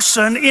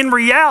person in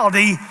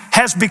reality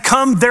has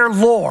become their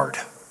Lord.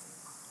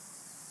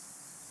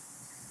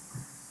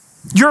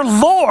 Your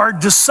Lord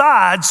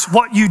decides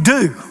what you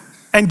do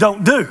and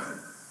don't do.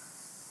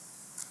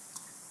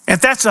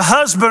 If that's a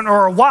husband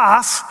or a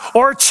wife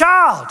or a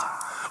child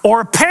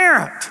or a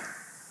parent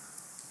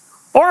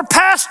or a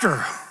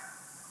pastor,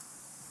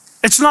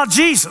 it's not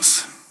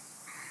Jesus.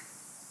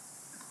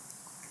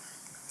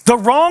 The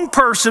wrong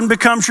person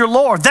becomes your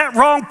Lord. That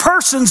wrong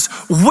person's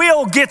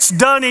will gets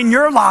done in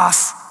your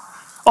life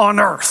on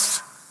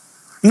earth,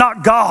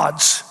 not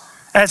God's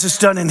as it's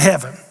done in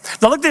heaven.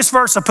 Now look at this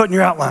verse I put in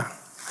your outline.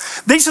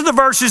 These are the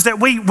verses that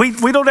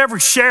we don't ever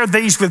share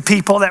these with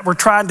people that we're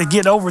trying to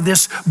get over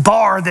this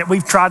bar that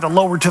we've tried to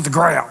lower to the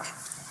ground.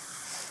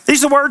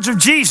 These are the words of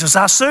Jesus.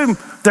 I assume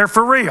they're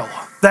for real,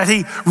 that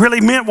he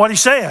really meant what he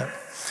said.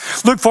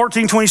 Luke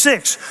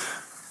 14:26.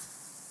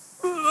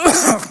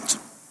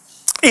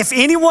 If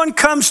anyone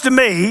comes to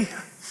me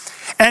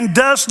and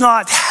does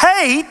not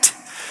hate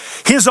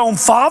his own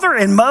father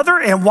and mother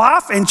and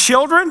wife and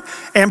children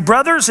and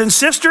brothers and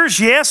sisters,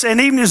 yes, and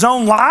even his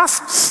own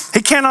life,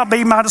 he cannot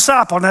be my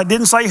disciple. Now, it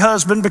didn't say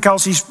husband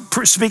because he's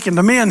speaking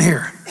to men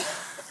here.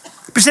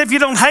 But he said, if you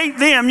don't hate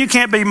them, you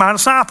can't be my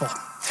disciple.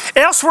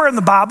 Elsewhere in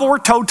the Bible, we're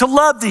told to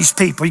love these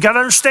people. You got to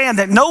understand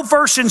that no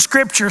verse in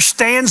Scripture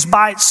stands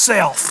by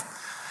itself.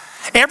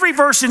 Every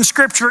verse in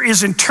Scripture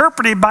is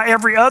interpreted by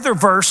every other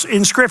verse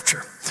in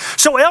Scripture.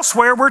 So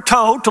elsewhere, we're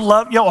told to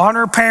love,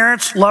 honor our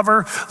parents, love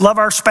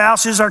our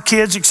spouses, our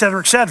kids, et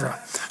cetera, et cetera.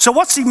 So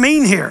what's he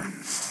mean here?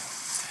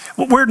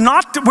 We're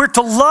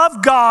to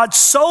love God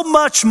so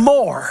much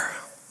more.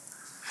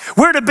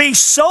 We're to be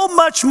so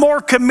much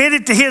more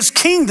committed to his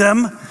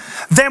kingdom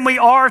than we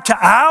are to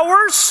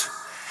ours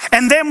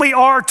and than we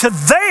are to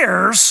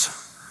theirs,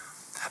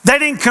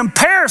 that in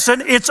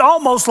comparison, it's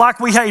almost like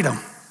we hate them.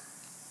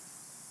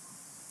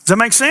 Does that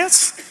make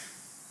sense?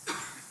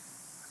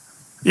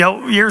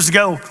 Years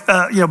ago,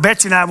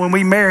 Betsy and I, when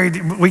we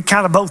married, we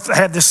kind of both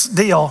had this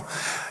deal.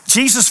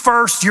 Jesus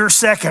first, you're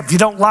second. If you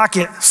don't like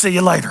it, see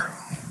you later.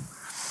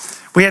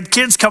 We had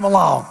kids come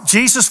along.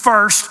 Jesus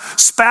first,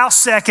 spouse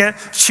second,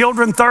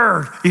 children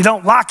third. You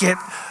don't like it,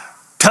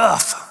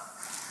 tough.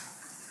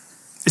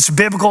 It's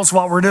biblical, it's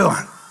what we're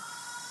doing.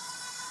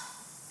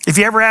 If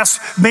you ever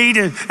ask me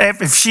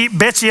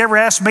Betsy ever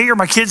asked me or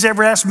my kids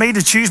ever asked me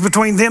to choose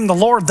between them and the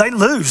Lord, they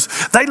lose.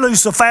 They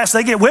lose so fast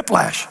they get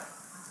whiplash.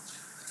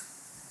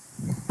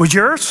 Was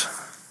yours?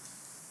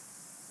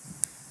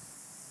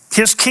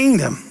 His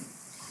kingdom.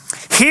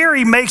 Here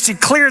he makes it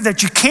clear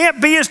that you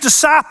can't be his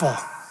disciple.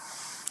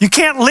 You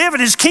can't live in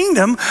his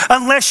kingdom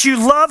unless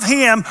you love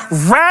him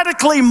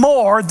radically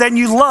more than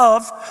you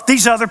love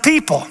these other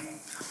people.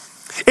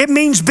 It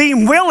means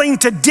being willing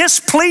to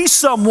displease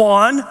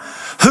someone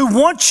who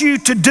wants you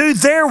to do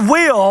their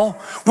will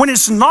when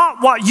it's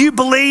not what you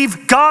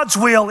believe God's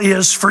will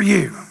is for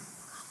you.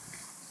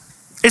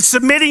 It's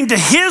submitting to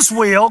his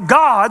will,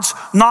 God's,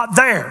 not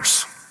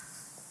theirs.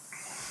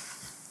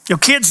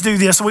 Kids do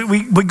this.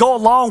 We go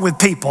along with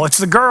people. It's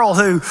the girl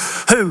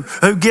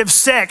who gives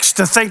sex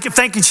to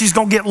thinking she's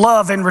going to get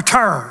love in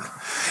return.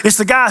 It's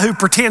the guy who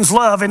pretends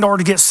love in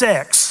order to get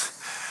sex.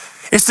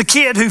 It's the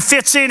kid who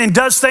fits in and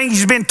does things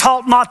he's been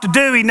taught not to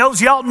do. He knows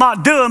he ought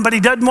not do them, but he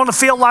doesn't want to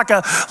feel like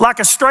a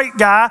straight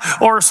guy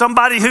or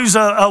somebody who's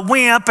a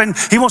wimp, and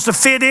he wants to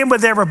fit in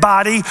with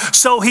everybody,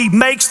 so he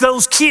makes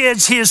those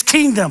kids his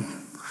kingdom.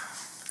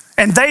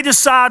 And they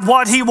decide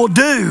what he will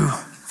do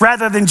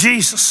rather than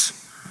Jesus.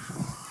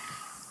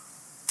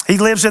 He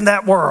lives in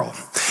that world.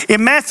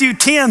 In Matthew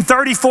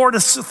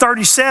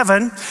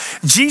 10:34-37,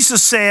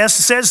 Jesus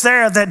says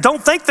there that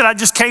don't think that I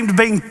just came to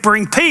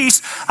bring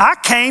peace. I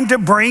came to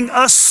bring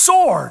a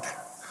sword.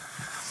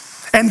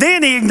 And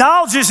then he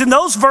acknowledges in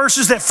those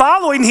verses that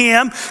following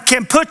him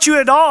can put you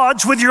at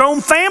odds with your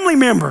own family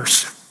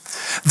members.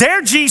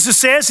 There Jesus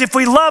says if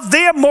we love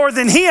them more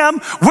than him,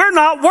 we're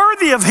not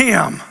worthy of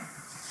him.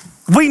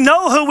 We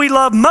know who we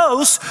love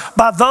most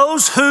by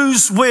those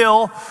whose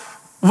will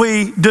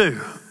we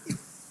do.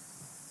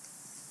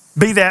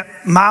 Be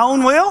that my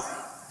own will,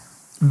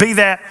 be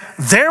that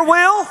their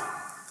will,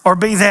 or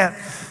be that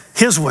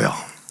his will.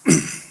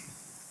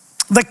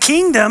 The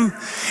kingdom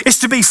is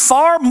to be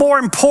far more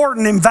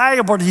important and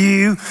valuable to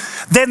you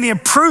than the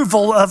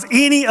approval of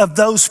any of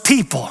those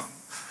people.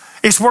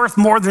 It's worth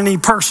more than any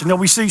person.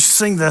 We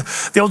sing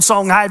the old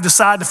song, I have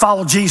decided to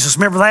follow Jesus.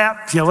 Remember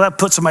that? That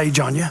puts some age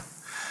on you.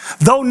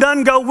 Though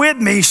none go with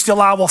me,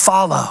 still I will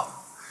follow.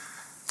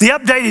 The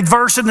updated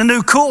verse in the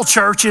New Cool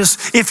Church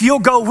is, if you'll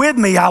go with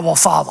me, I will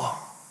follow.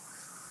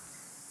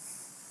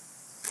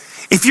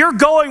 If you're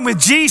going with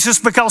Jesus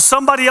because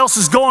somebody else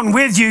is going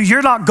with you,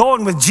 you're not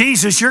going with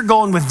Jesus, you're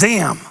going with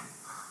them.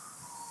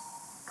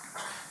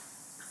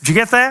 Did you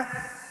get that?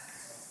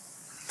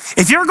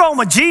 If you're going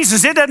with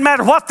Jesus, it doesn't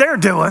matter what they're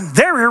doing,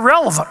 they're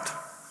irrelevant.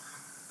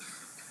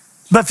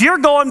 But if you're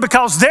going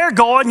because they're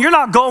going, you're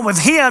not going with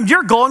him,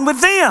 you're going with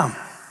them.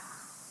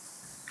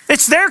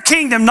 It's their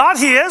kingdom, not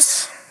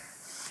his.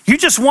 You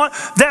just want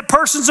that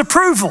person's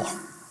approval.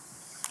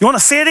 You want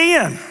to fit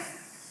in.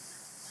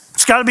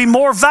 It's got to be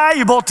more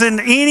valuable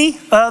than any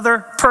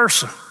other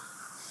person.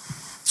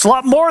 It's a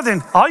lot more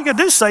than all you got to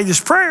do is say this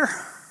prayer.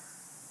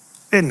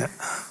 isn't it?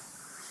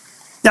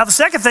 Now, the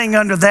second thing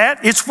under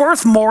that, it's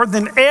worth more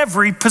than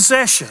every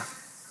possession.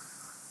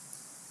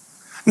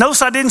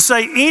 Notice I didn't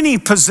say any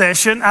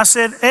possession, I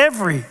said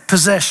every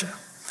possession.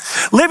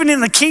 Living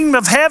in the kingdom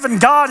of heaven,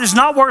 God is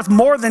not worth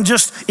more than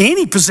just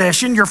any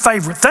possession, your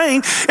favorite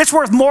thing. It's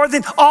worth more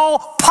than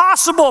all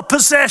possible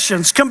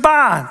possessions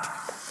combined.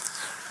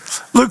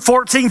 Luke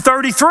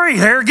 14:33,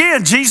 there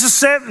again, Jesus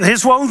said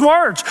his own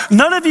words,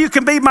 none of you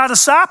can be my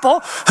disciple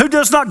who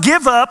does not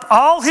give up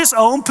all his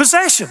own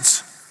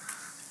possessions.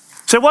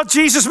 So what did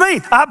Jesus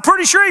mean? I'm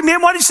pretty sure he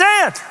meant what he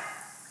said.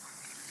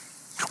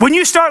 When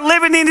you start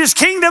living in his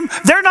kingdom,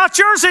 they're not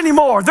yours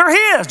anymore.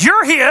 They're his.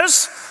 You're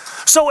his.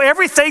 So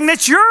everything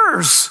that's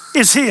yours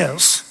is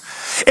his.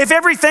 If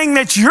everything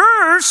that's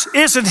yours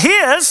isn't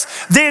his,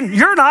 then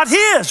you're not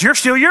his. You're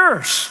still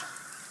yours.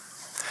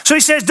 So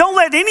he says, don't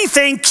let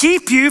anything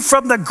keep you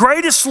from the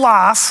greatest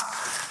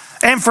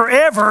life and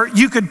forever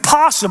you could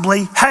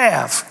possibly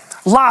have.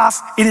 Life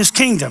in his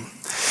kingdom.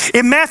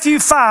 In Matthew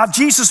 5,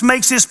 Jesus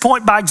makes this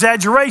point by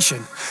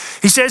exaggeration.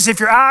 He says, if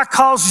your eye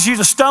causes you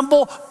to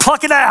stumble,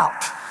 pluck it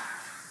out.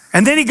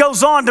 And then he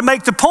goes on to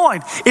make the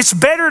point. It's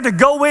better to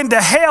go into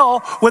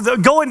heaven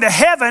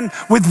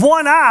with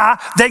one eye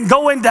than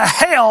go into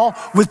hell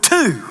with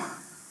two.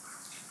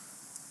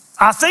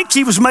 I think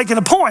he was making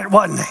a point,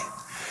 wasn't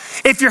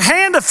he? If your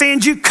hand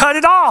offends you, cut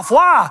it off.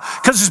 Why?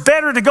 Because it's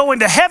better to go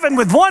into heaven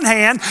with one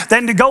hand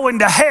than to go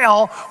into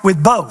hell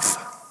with both.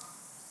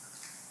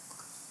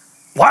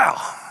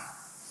 Wow.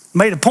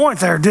 Made a point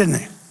there, didn't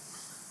he?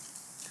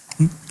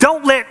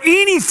 Don't let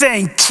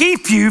anything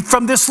keep you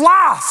from this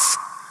life,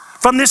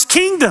 from this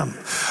kingdom.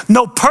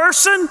 No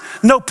person,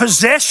 no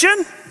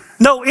possession,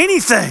 no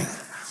anything.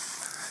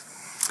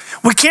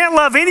 We can't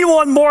love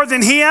anyone more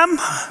than him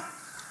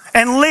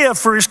and live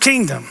for his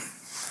kingdom.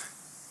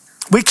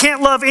 We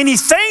can't love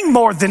anything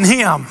more than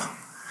him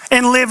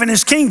and live in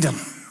his kingdom.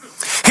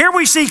 Here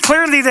we see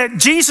clearly that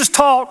Jesus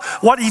taught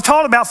what he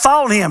taught about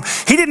following him.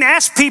 He didn't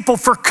ask people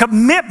for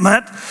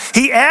commitment.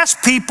 He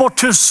asked people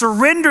to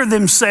surrender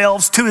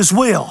themselves to his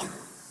will.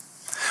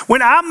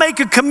 When I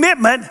make a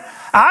commitment,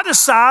 I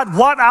decide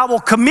what I will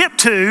commit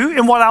to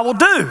and what I will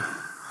do.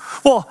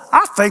 Well,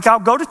 I think I'll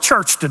go to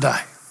church today.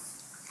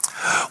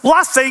 Well,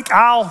 I think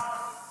I'll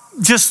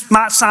just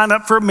might sign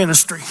up for a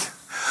ministry.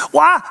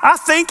 Well, I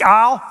think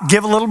I'll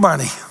give a little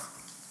money.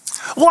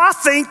 Well, I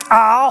think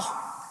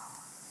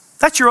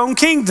that's your own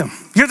kingdom.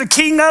 You're the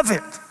king of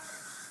it.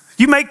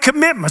 You make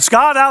commitments.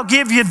 God, I'll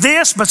give you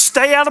this, but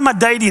stay out of my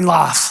dating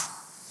life.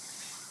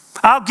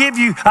 I'll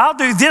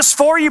do this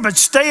for you, but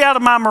stay out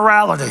of my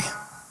morality.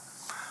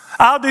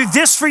 I'll do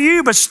this for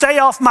you, but stay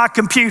off my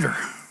computer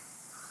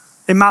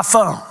and my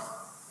phone.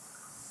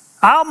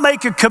 I'll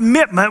make a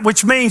commitment,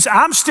 which means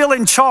I'm still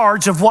in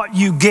charge of what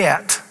you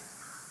get.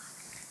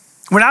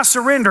 When I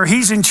surrender,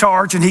 he's in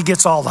charge and he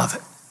gets all of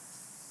it.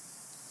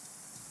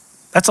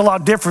 That's a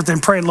lot different than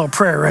praying a little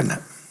prayer, isn't it?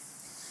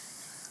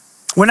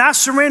 When I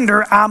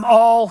surrender, I'm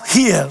all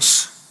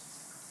his.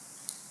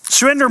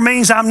 Surrender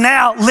means I'm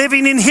now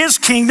living in his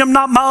kingdom,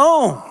 not my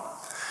own.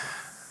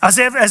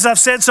 As I've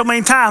said so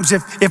many times,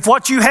 if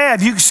what you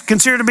have you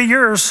consider to be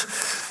yours,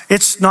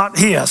 it's not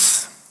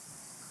his.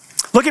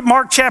 Look at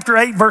Mark chapter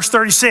 8, verse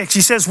 36.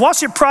 He says,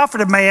 what's it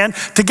profit a man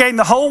to gain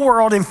the whole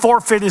world and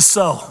forfeit his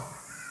soul?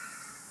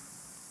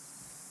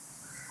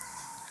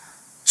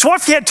 So what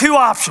if you had two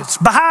options?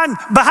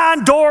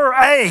 Behind door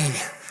A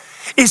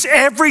is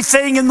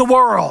everything in the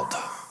world.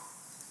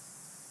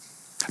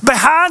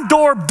 Behind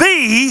door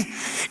B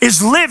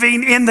is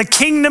living in the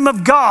kingdom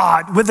of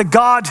God with the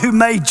God who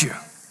made you.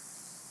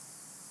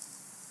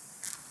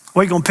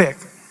 What are you going to pick?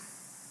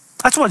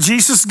 That's what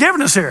Jesus is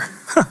giving us here.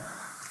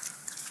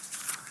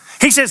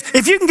 He says,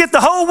 if you can get the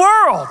whole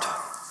world,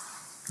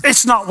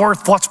 it's not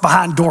worth what's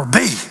behind door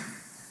B.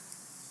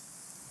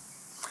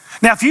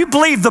 Now, if you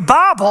believe the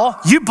Bible,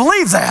 you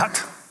believe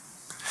that.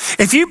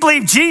 If you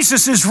believe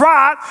Jesus is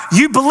right,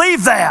 you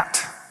believe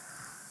that.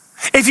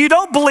 If you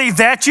don't believe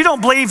that, you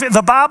don't believe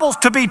the Bible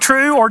to be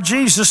true or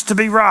Jesus to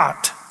be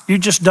right. You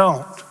just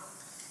don't.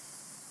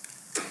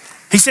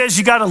 He says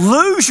you got to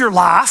lose your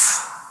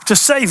life to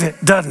save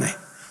it, doesn't he?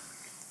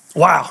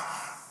 Wow.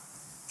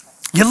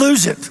 You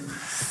lose it.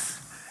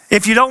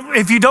 If you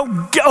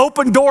don't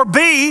open door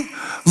B,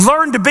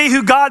 learn to be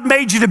who God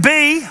made you to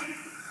be,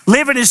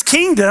 live in his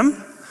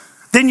kingdom,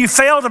 then you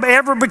fail to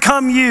ever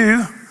become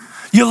you.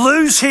 You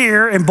lose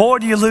here, and boy,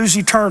 do you lose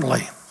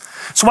eternally.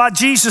 That's why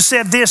Jesus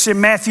said this in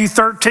Matthew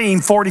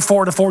 13,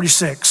 44 to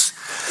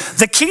 46.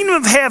 The kingdom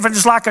of heaven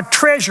is like a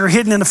treasure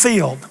hidden in a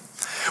field,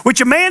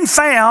 which a man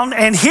found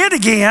and hid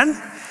again.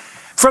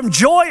 From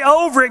joy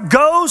over it,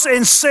 goes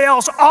and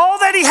sells all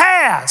that he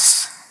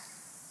has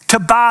to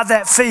buy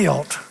that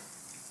field.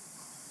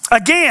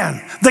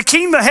 Again, the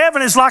kingdom of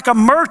heaven is like a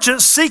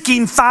merchant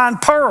seeking fine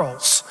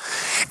pearls.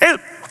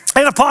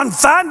 And upon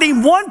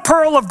finding one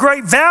pearl of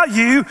great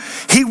value,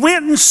 he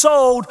went and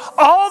sold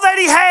all that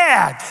he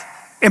had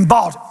and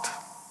bought it.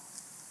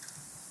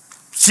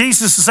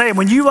 Jesus is saying,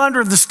 when you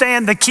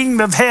understand the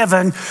kingdom of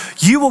heaven,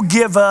 you will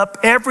give up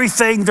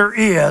everything there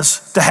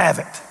is to have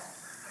it.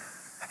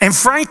 And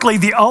frankly,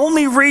 the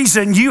only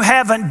reason you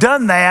haven't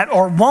done that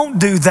or won't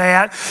do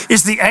that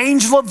is the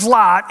angel of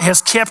light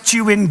has kept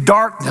you in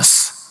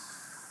darkness.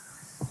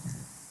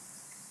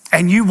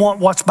 And you want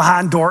what's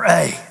behind door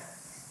A.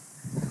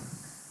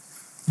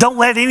 Don't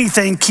let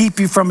anything keep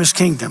you from his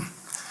kingdom.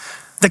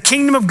 The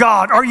kingdom of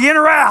God, are you in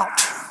or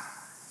out?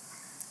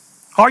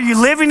 Are you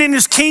living in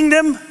his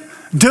kingdom,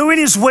 doing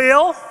his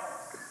will?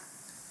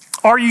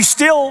 Are you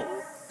still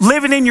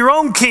living in your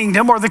own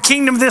kingdom or the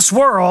kingdom of this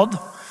world,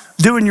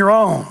 doing your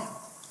own?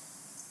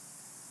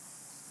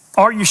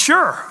 Are you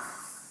sure?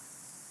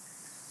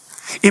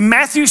 In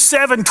Matthew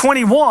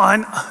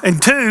 7:21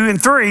 and 2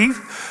 and 3,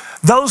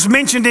 those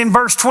mentioned in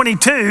verse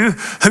 22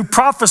 who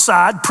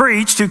prophesied,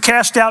 preached, who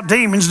cast out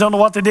demons, don't know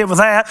what they did with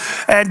that,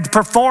 and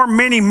performed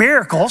many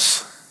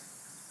miracles,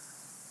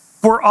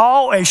 were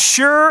all as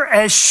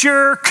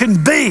sure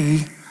can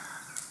be,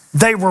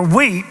 they were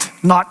wheat,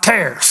 not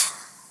tares.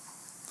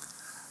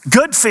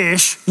 Good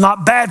fish,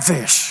 not bad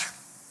fish.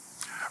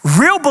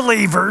 Real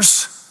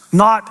believers,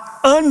 not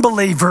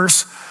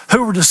unbelievers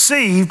who were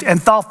deceived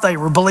and thought they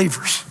were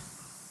believers.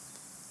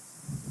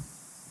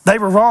 They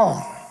were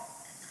wrong.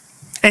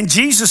 And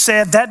Jesus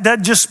said that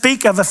doesn't just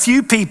speak of a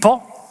few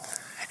people.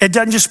 It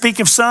doesn't just speak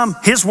of some.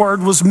 His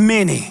word was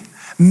many.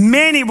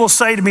 Many will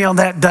say to me on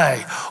that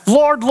day,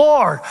 Lord,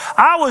 Lord,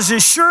 I was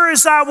as sure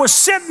as I was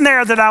sitting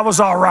there that I was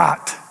all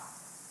right.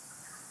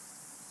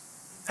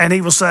 And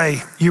he will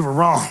say, you were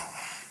wrong.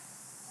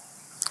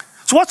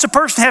 So what's a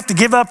person have to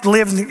give up to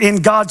live in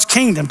God's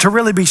kingdom to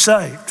really be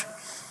saved?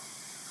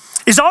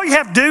 Is all you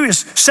have to do is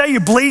say you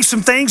believe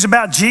some things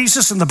about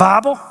Jesus in the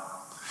Bible?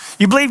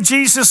 You believe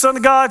Jesus is the Son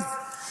of God?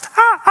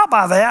 I'll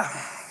buy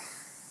that.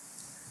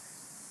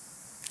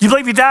 You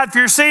believe he died for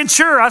your sins?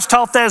 Sure, I was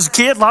taught that as a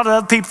kid. A lot of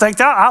other people think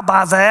that. I'll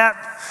buy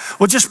that.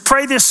 Well, just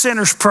pray this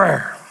sinner's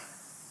prayer.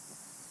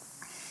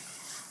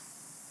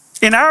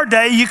 In our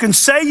day, you can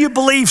say you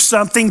believe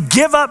something,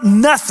 give up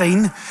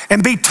nothing,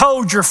 and be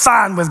told you're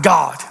fine with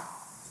God.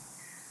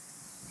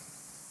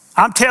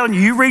 I'm telling you,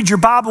 you read your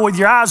Bible with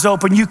your eyes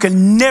open, you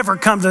can never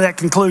come to that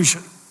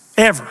conclusion.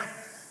 Ever.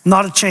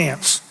 Not a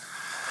chance.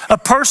 A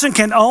person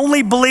can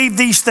only believe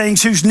these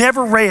things who's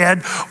never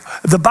read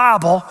the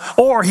Bible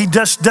or he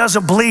just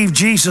doesn't believe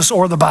Jesus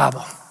or the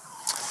Bible.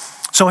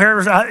 So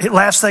here's the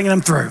last thing and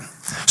I'm through.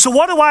 So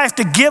what do I have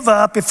to give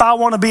up if I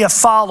want to be a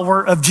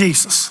follower of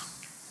Jesus?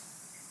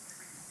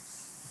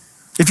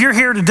 If you're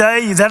here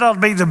today, that ought to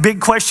be the big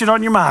question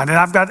on your mind. And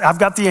I've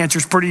got the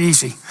answers pretty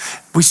easy.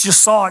 We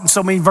just saw it in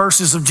so many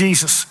verses of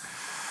Jesus.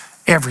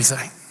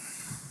 Everything.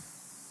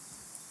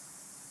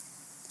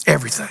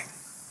 Everything.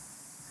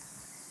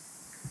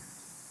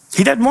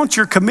 He doesn't want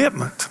your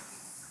commitment.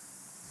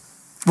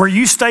 Where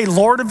you stay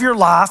Lord of your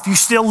life, you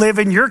still live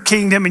in your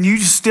kingdom, and you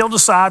still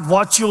decide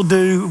what you'll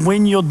do,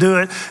 when you'll do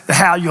it, and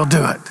how you'll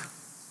do it.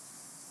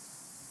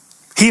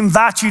 He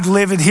invites you to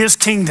live in his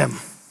kingdom,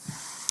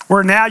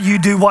 where now you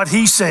do what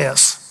he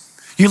says.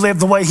 You live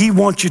the way he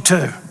wants you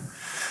to.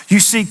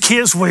 You seek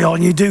his will,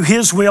 and you do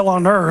his will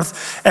on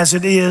earth as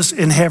it is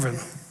in heaven.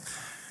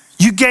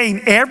 You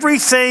gain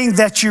everything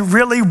that you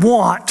really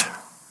want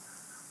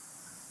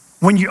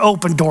when you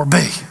open door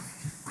B.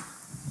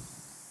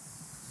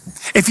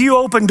 If you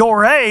open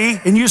door A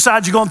and you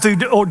decide you're going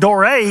through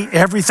door A,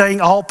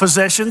 everything, all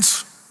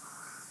possessions,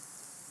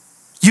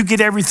 you get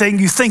everything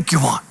you think you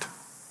want.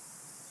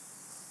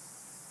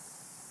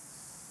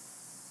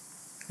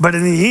 But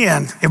in the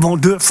end, it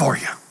won't do it for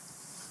you.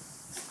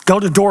 Go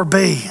to door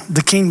B,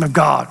 the kingdom of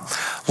God.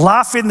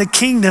 Life in the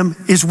kingdom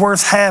is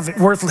worth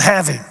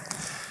having.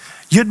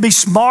 You'd be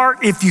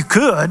smart if you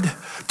could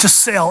to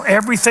sell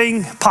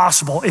everything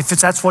possible if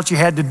that's what you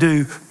had to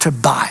do to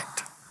buy it.